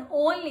one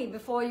only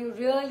before you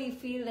really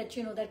feel that,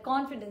 you know, that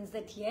confidence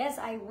that yes,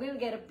 I will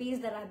get a piece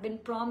that I've been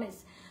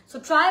promised. So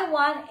try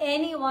one,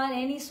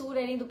 any suit,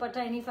 any dupatta,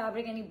 any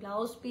fabric, any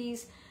blouse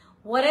piece,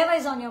 whatever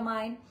is on your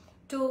mind,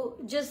 to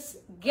just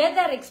get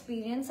that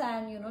experience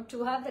and, you know,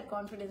 to have that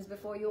confidence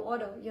before you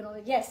order, you know,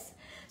 yes.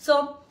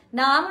 So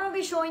now I'm going to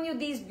be showing you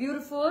these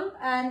beautiful,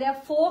 and there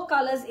are 4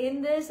 colors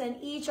in this, and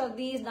each of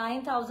these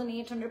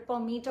 9,800 per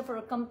meter for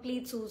a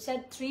complete suit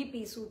set,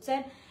 3-piece suit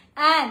set,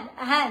 and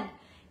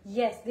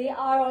yes, they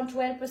are on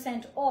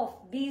 12% off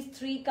these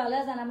 3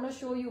 colors, and I'm going to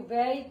show you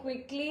very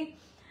quickly.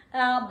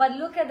 But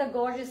look at the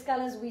gorgeous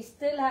colors. We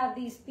still have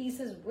these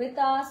pieces with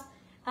us,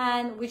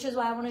 and which is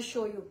why I want to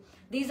show you.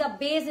 These are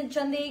based in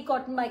Chanderi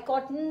cotton by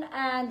cotton,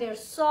 and they're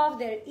soft,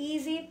 they're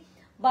easy.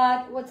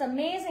 But what's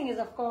amazing is,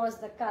 of course,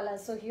 the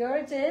colors. So here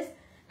it is.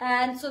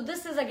 And so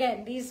this is,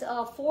 again, these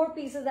 4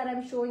 pieces that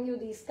I'm showing you.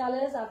 These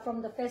colors are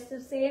from the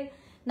festive sale.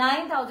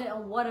 9,000,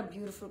 oh, what a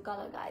beautiful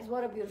color, guys.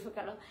 What a beautiful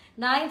color.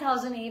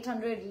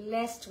 9,800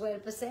 less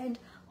 12%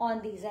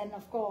 on these. And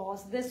of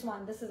course, this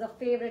one, this is a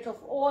favorite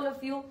of all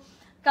of you.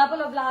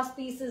 Couple of last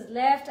pieces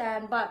left,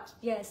 but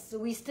yes,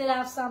 we still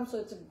have some, so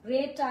it's a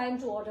great time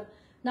to order.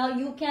 Now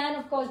you can,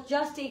 of course,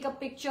 just take a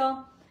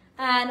picture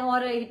and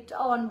order it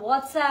on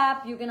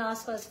WhatsApp. You can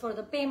ask us for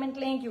the payment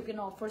link. You can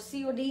offer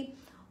COD,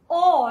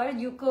 or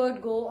you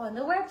could go on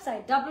the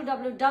website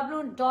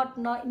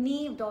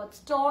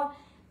www.neve.store.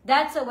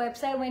 That's a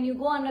website. When you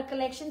go under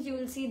collections, you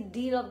will see the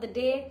deal of the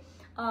day.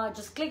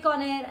 Just click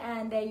on it,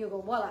 and there you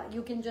go. Voila,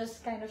 you can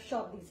just kind of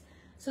shop these.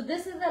 So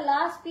this is the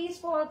last piece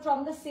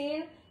from the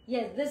sale.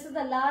 Yes, this is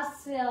the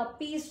last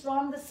piece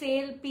from the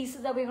sale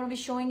pieces that we're going to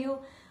be showing you.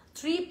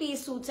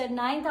 3-piece suits at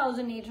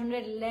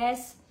 9,800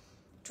 less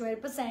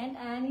 12%.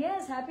 And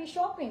yes, happy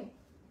shopping.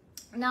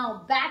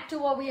 Now back to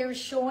what we are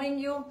showing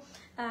you.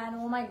 And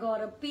oh my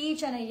god, a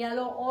peach and a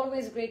yellow,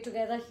 always great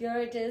together. Here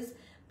it is.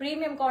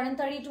 Premium cotton,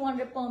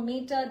 3,200 per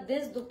meter.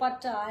 This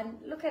dupatta, and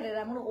look at it.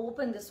 I'm going to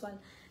open this one.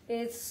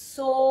 It's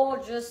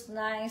so just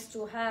nice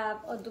to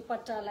have a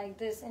dupatta like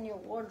this in your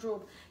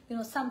wardrobe. You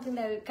know, something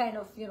that will kind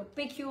of, you know,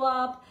 pick you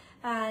up,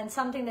 and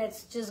something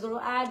that's just going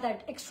to add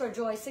that extra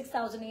joy.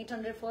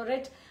 6,800 for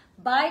it.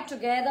 Buy it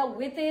together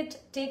with it.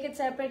 Take it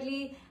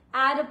separately.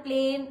 Add a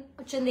plain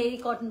Chanderi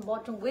cotton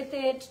bottom with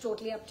it.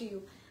 Totally up to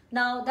you.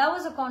 Now, that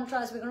was a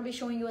contrast. We're going to be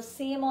showing you a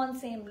same on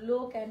same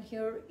look, and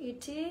here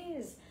it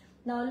is.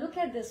 Now, look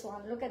at this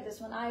one. Look at this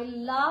one. I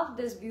love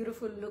this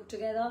beautiful look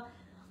together.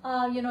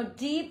 You know,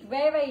 deep,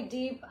 very, very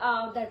deep,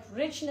 that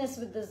richness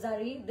with the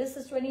zari. This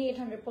is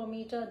 2,800 per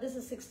meter. This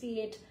is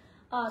 68.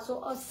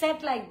 So a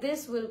set like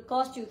this will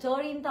cost you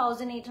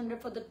 13,800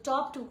 for the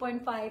top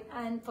 2.5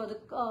 and for the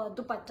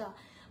dupatta.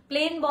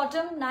 Plain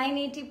bottom,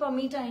 980 per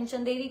meter in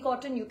Chanderi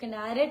cotton. You can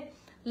add it.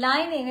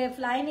 Lining, if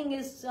lining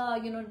is,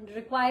 you know,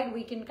 required,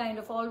 we can kind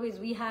of always,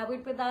 we have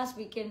it with us.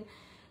 We can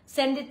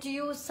send it to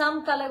you.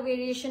 Some color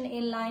variation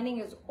in lining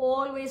is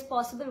always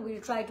possible.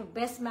 We'll try to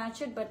best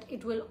match it, but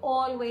it will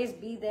always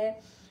be there.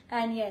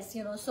 And yes,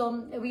 you know,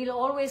 so we'll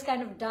always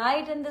kind of dye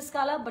it in this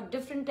color, but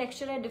different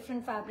texture and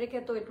different fabric,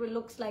 so it will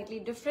look slightly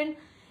different.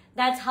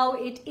 That's how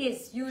it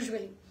is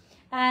usually.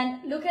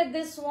 And look at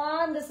this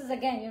one. This is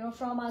again, you know,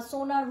 from our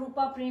Sona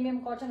Rupa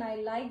premium cotton. I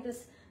like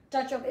this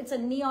touch of, it's a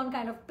neon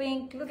kind of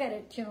pink. Look at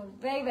it, you know,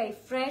 very, very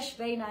fresh,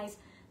 very nice.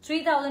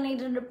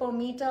 3,800 per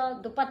meter,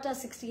 dupatta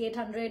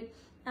 6,800,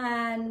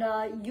 and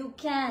you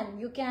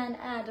can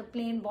add a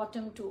plain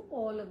bottom to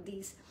all of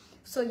these.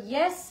 So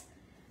yes,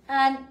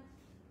 and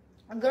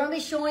I'm going to be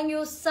showing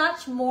you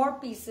such more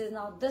pieces.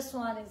 Now this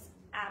one is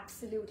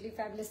absolutely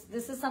fabulous.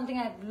 This is something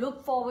I've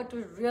looked forward to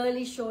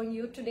really showing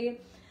you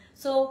today.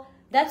 So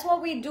that's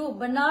what we do.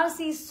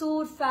 Banarasi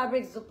suit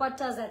fabrics,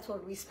 dupattas, that's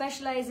what we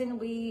specialize in.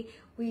 We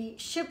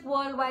ship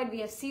worldwide.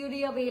 We have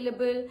COD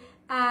available.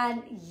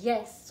 And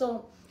yes,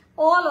 so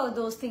all of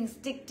those things,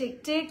 tick,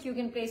 tick, tick. You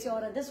can place your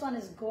order. This one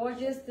is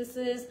gorgeous. This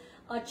is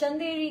a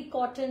Chanderi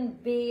cotton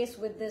base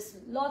with this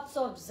lots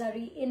of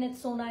zari in it,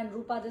 Sona and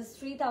Rupa. This is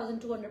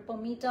 3,200 per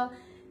meter.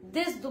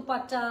 This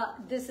dupatta,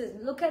 this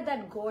is, look at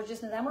that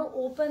gorgeousness. I'm going to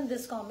open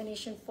this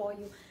combination for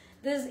you.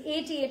 This is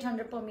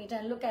 8,800 per meter,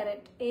 and look at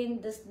it in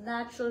this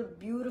natural,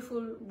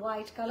 beautiful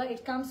white color.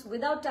 It comes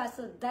without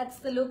tassel. That's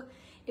the look.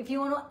 If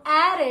you want to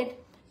add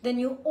it, then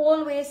you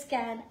always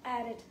can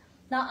add it.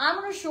 Now I'm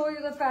going to show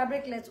you the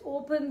fabric. Let's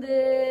open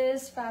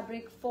this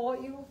fabric for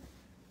you.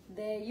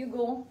 There you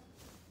go.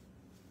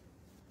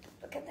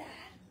 Look at that.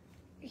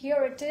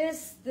 Here it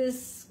is,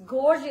 this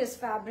gorgeous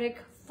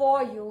fabric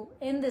for you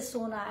in this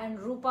Sona and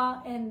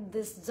Rupa and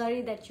this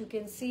zari that you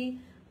can see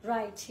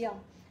right here.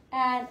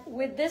 And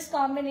with this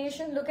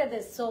combination, look at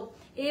this. So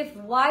if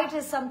white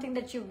is something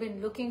that you've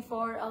been looking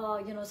for,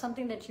 you know,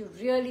 something that you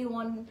really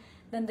want,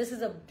 then this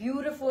is a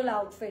beautiful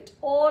outfit.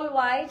 All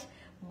white,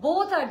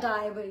 both are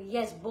dyeable.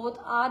 Yes, both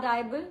are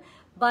dyeable,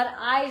 but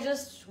I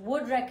just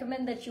would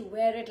recommend that you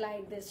wear it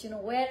like this. You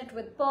know, wear it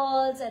with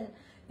pearls and,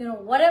 you know,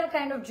 whatever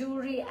kind of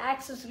jewelry,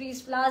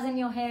 accessories, flowers in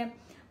your hair,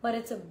 but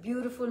it's a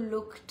beautiful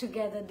look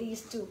together,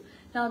 these two.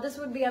 Now this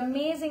would be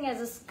amazing as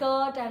a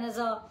skirt and as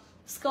a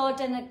skirt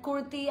and a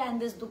kurti,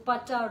 and this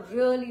dupatta are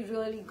really,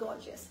 really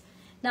gorgeous.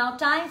 Now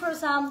time for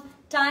some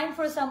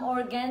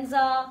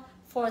organza,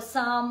 for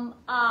some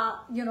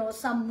you know,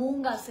 some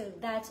munga silk.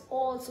 That's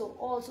also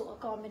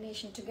a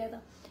combination together.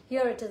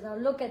 Here it is. Now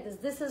look at this.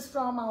 This is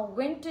from our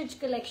vintage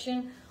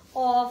collection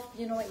of,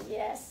 you know,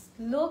 yes,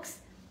 looks.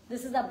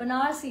 This is the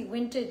Banarasi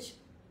vintage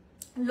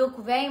look,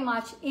 very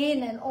much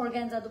in an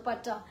organza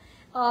dupatta.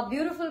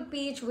 Beautiful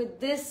peach with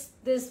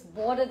this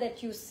border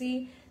that you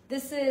see.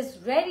 This is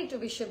ready to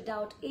be shipped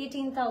out,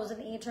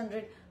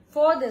 18,800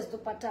 for this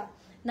dupatta.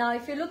 Now,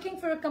 if you're looking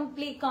for a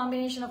complete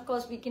combination, of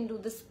course, we can do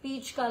this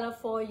peach color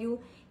for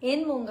you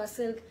in munga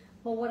silk.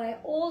 But what I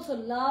also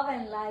love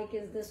and like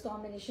is this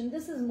combination.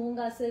 This is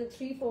munga silk,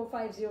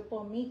 3450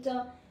 per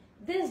meter.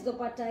 This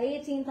dupatta,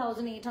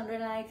 18,800,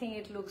 and I think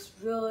it looks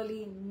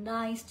really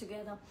nice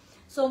together.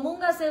 So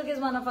munga silk is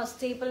one of our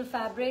staple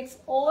fabrics,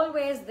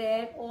 always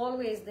there,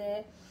 always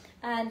there.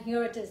 And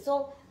here it is.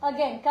 So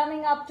again,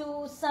 coming up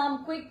to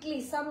some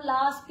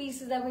last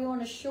pieces that we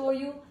want to show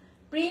you.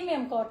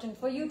 Premium cotton,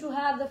 for you to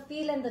have the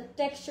feel and the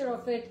texture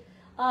of it.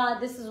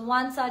 This is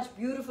one such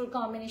beautiful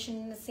combination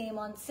in the same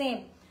on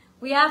same.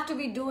 We have to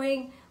be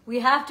doing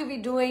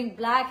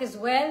black as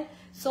well.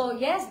 So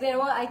yes,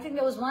 I think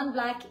there was one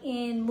black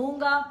in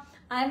munga.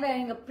 I'm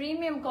wearing a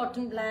premium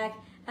cotton black,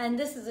 and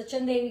this is a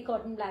Chanderi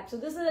cotton black. So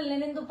this is a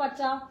linen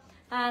dupatta,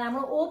 and I'm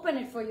going to open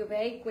it for you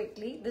very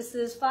quickly. This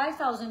is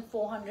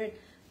 5,400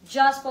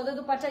 just for the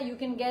dupatta. You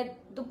can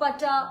get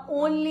dupatta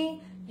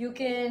only. You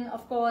can,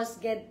 of course,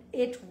 get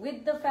it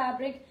with the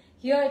fabric.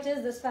 Here it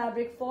is, this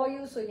fabric for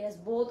you. So yes,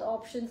 both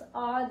options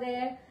are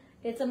there.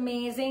 It's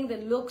amazing.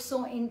 They look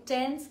so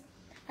intense.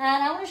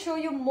 And I want to show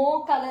you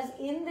more colors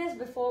in this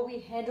before we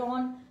head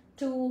on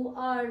to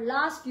our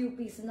last few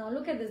pieces. Now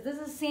look at this. This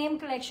is the same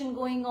collection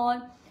going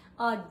on.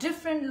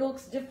 Different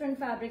looks, different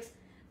fabrics.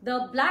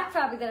 The black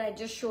fabric that I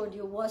just showed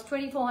you was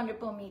 2,400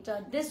 per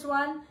meter. This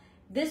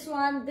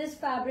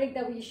fabric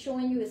that we're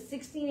showing you is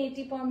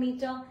 1,680 per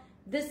meter.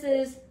 This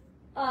is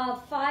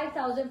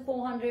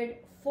 5,400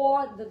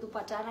 for the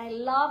dupatta, and I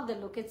love the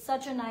look. It's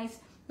such a nice.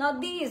 Now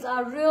these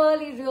are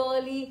really,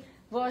 really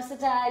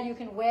versatile. You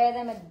can wear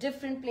them at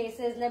different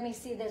places. Let me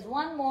see. There's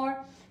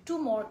two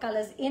more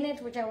colors in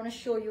it, which I want to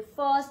show you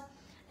first,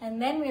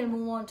 and then we'll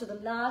move on to the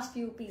last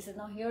few pieces.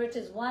 Now here it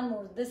is, one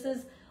more. This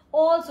is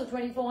also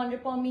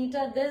 2,400 per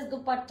meter. This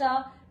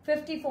dupatta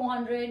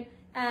 5,400,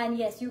 and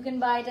yes, you can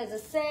buy it as a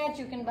set.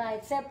 You can buy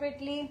it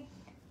separately.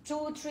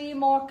 2-3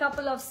 more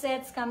couple of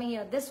sets coming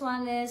here. This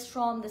one is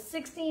from the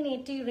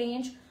 1,680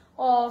 range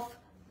of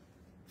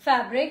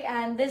fabric,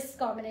 and this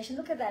combination,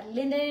 look at that,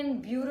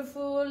 linen,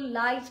 beautiful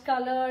light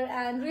color,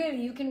 and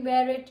really you can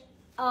wear it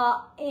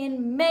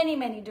in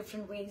many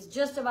different ways.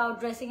 Just about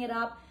dressing it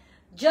up,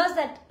 just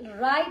that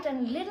right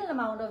and little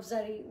amount of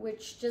zari,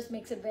 which just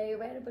makes it very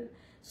wearable.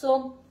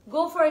 So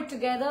go for it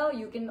together.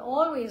 You can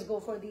always go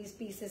for these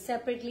pieces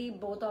separately.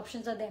 Both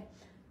options are there.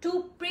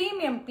 Two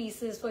premium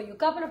pieces for you,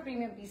 couple of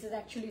premium pieces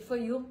actually for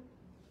you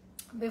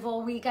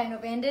before we kind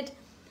of end it.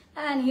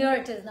 And here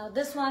it is. Now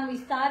this one, we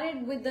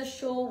started with the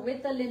show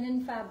with the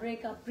linen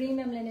fabric, our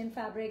premium linen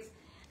fabrics,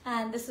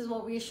 and this is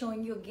what we are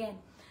showing you again.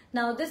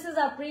 Now this is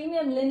our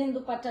premium linen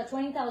dupatta,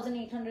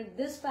 20,800.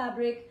 This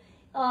fabric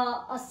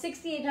a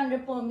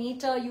 6800 per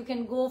meter, you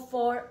can go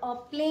for a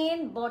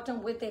plain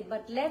bottom with it.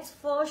 But let's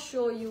first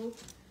show you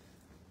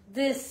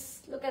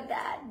this. Look at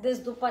that, this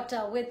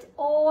dupatta with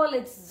all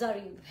its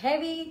zari.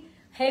 Heavy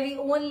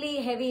only,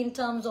 heavy in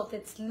terms of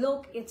its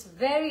look. It's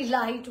very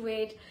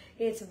lightweight,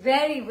 it's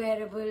very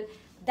wearable.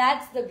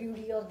 That's the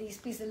beauty of these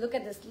pieces. Look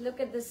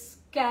at this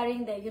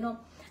carrying there, you know.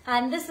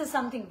 And this is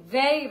something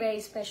very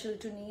special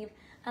to Neve.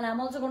 And I'm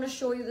also going to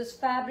show you this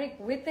fabric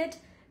with it.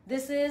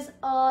 This is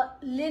a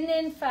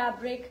linen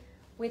fabric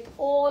with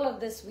all of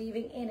this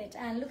weaving in it.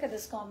 And look at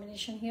this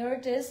combination. Here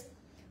it is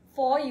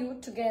for you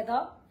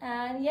together.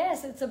 And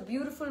yes, it's a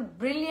beautiful,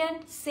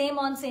 brilliant, same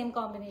on same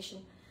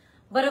combination.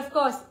 But of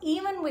course,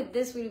 even with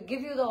this, we'll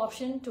give you the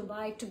option to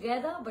buy it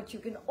together, but you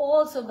can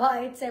also buy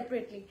it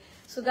separately.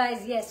 So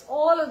guys, yes,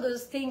 all of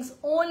those things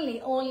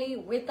only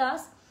with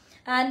us.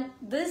 And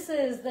this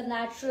is the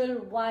natural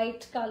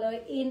white color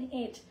in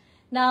it.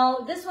 Now,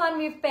 this one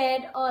we've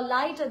paired a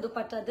lighter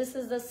dupatta. This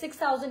is the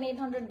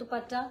 6800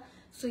 dupatta.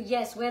 So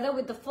yes, whether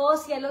with the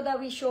first yellow that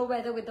we show,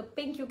 whether with the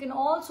pink, you can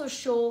also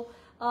show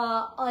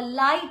a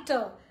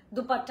lighter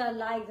dupatta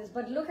like this.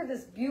 But look at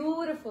this,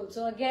 beautiful.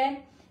 So again,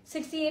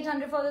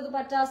 6800 for the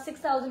dupatta,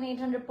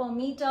 6800 per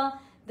meter.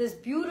 This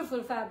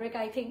beautiful fabric,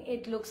 I think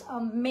it looks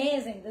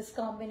amazing, this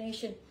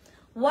combination.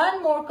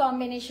 One more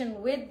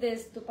combination with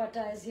this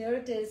dupatta is, here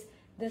it is,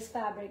 this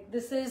fabric.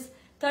 This is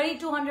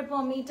 3200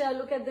 per meter.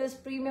 Look at this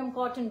premium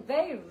cotton,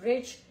 very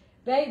rich,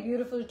 very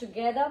beautiful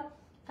together.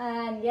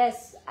 And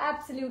yes,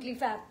 absolutely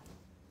fab.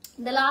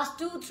 The last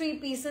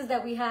 2-3 pieces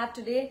that we have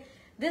today,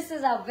 this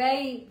is a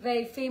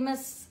very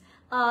famous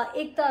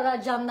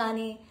Iktara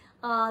Jamdani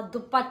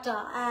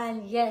dupatta.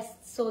 And yes,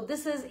 so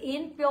this is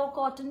in pure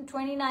cotton,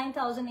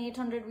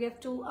 29,800. We have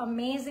 2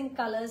 amazing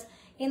colors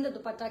in the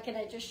dupatta. Can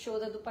I just show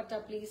the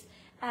dupatta, please?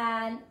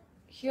 And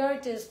here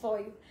it is for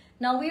you.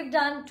 Now we've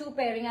done 2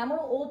 pairing. I'm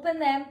going to open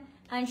them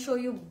and show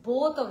you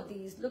both of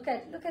these. Look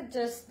at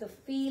just the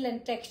feel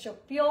and texture,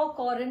 pure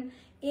cotton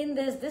in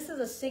this. This is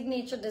a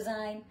signature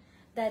design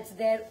that's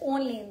there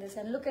only in this.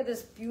 And look at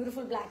this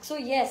beautiful black. So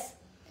yes,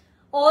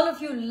 all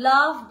of you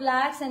love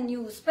blacks, and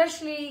you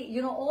especially,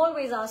 you know,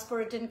 always ask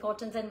for it in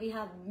cottons, and we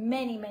have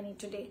many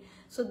today.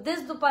 So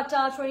this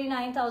dupatta,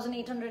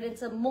 29,800,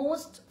 it's a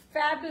most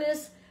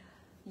fabulous,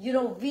 you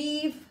know,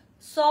 weave,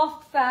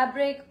 soft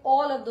fabric,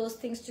 all of those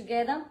things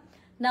together.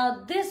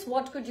 Now this,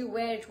 what could you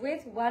wear it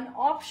with? One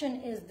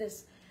option is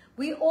this.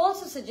 We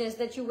also suggest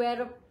that you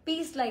wear a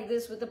piece like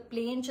this with a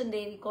plain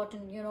chanderi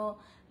cotton, you know,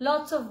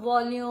 lots of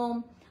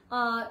volume,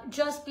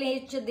 just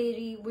plain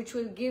chanderi, which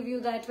will give you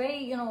that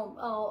very,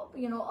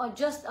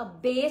 just a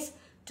base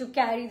to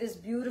carry this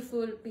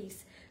beautiful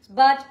piece.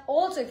 But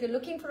also, if you're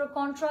looking for a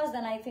contrast,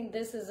 then I think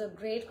this is a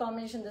great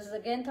combination. This is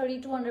again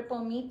 3200 per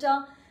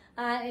meter,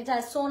 and it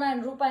has Sona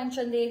and Rupa and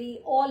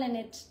Chanderi all in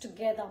it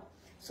together.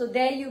 So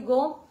there you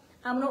go.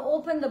 I'm going to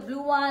open the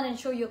blue one and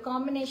show you a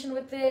combination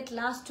with it.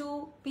 Last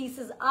 2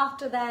 pieces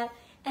after that,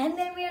 and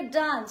then we are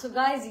done. So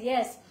guys,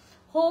 yes,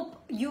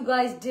 hope you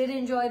guys did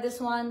enjoy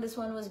this one. This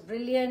one was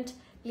brilliant.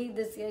 Leave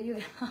this here.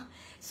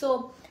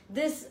 So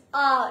this,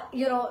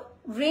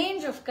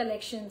 range of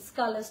collections,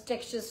 colors,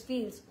 textures,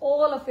 feels,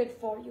 all of it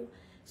for you.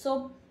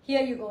 So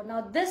here you go. Now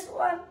this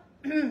one,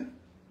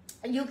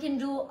 you can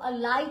do a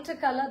lighter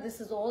color. This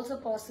is also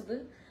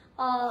possible.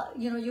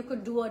 You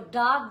could do a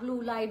dark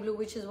blue, light blue,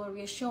 which is what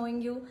we are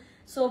showing you.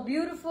 So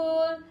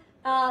beautiful.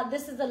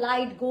 This is the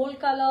light gold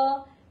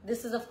color.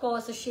 This is of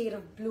course a shade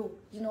of blue,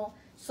 you know.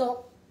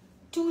 So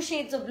 2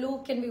 shades of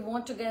blue can be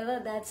worn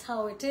together. That's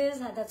how it is.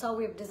 That's how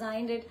we've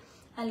designed it.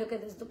 And look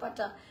at this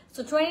dupatta.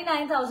 So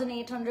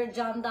 29,800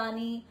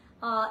 Jamdani,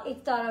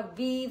 Iktara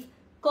weave,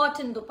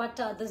 cotton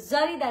dupatta. The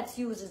zari that's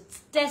used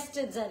is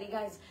tested zari,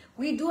 guys.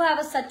 We do have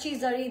a Sachi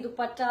zari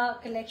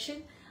dupatta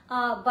collection.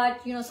 But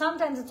you know,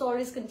 sometimes it's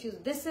always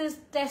confused. This is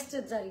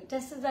tested zari.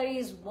 Tested zari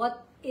is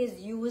what is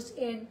used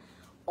in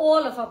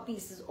all of our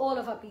pieces,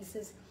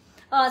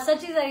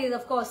 Sachi zari is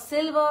of course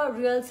silver,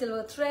 real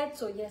silver thread.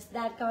 So yes,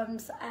 that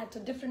comes at a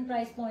different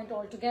price point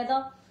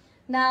altogether.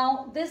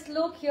 Now this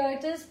look, here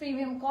it is,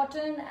 premium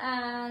cotton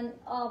and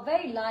a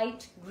very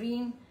light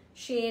green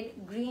shade.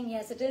 Green,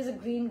 yes, it is a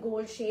green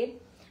gold shade.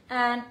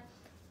 And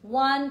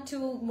 1,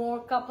 2 more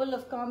couple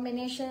of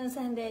combinations,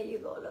 and there you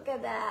go. Look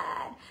at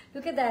that,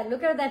 look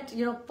at that,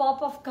 you know,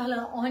 pop of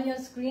color on your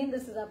screen.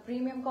 This is a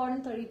premium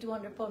cotton,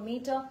 3200 per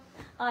meter.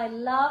 I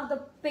love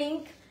the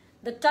pink,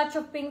 the touch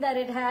of pink that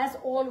it has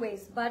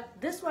always. But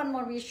this one,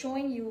 what we're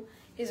showing you,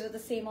 is with the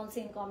same on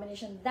same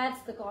combination.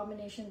 That's the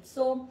combination.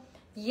 So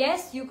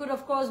yes, you could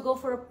of course go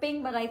for a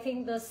pink, but I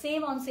think the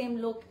same on same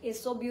look is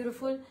so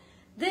beautiful.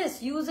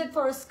 This, use it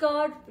for a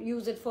skirt,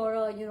 use it for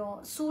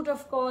a suit,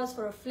 of course,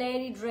 for a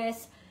flary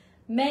dress.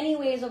 Many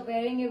ways of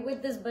wearing it.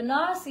 With this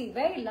Banarasi,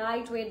 very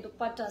lightweight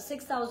dupatta,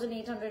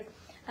 6,800.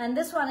 And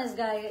this one is,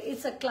 guys,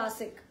 it's a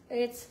classic.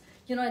 It's,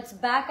 it's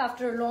back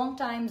after a long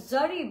time.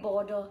 Zari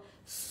border,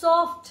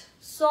 soft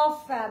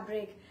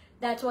fabric.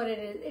 That's what it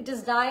is. It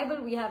is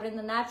dyeable. We have it in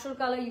the natural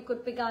color. You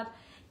could pick out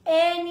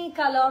any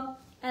color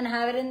and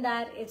have it in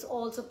that. It's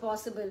also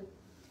possible.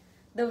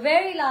 the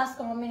very last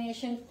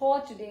combination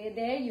for today.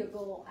 There you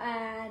go.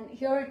 And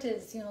here it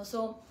is, you know.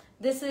 So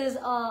this is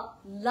a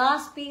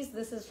last piece.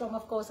 This is from,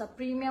 of course, a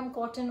premium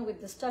cotton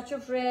with this touch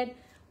of red,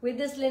 with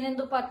this linen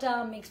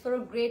dupatta. Makes for a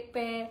great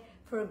pair,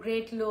 for a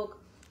great look.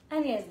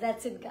 And yes,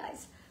 that's it,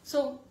 guys.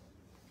 So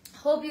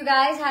hope you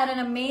guys had an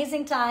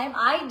amazing time.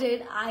 I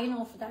did. I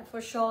know that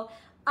for sure.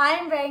 I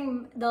am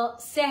wearing the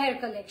Seher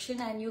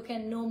collection, and you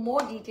can know more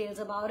details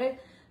about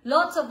it.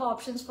 Lots of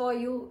options for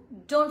you.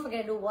 Don't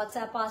forget to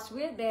WhatsApp us.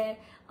 We're there,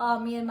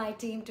 me and my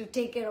team, to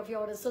take care of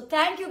your orders. So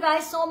thank you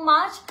guys so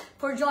much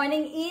for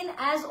joining in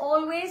as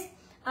always.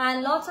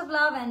 And lots of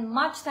love and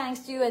much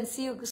thanks to you, and see you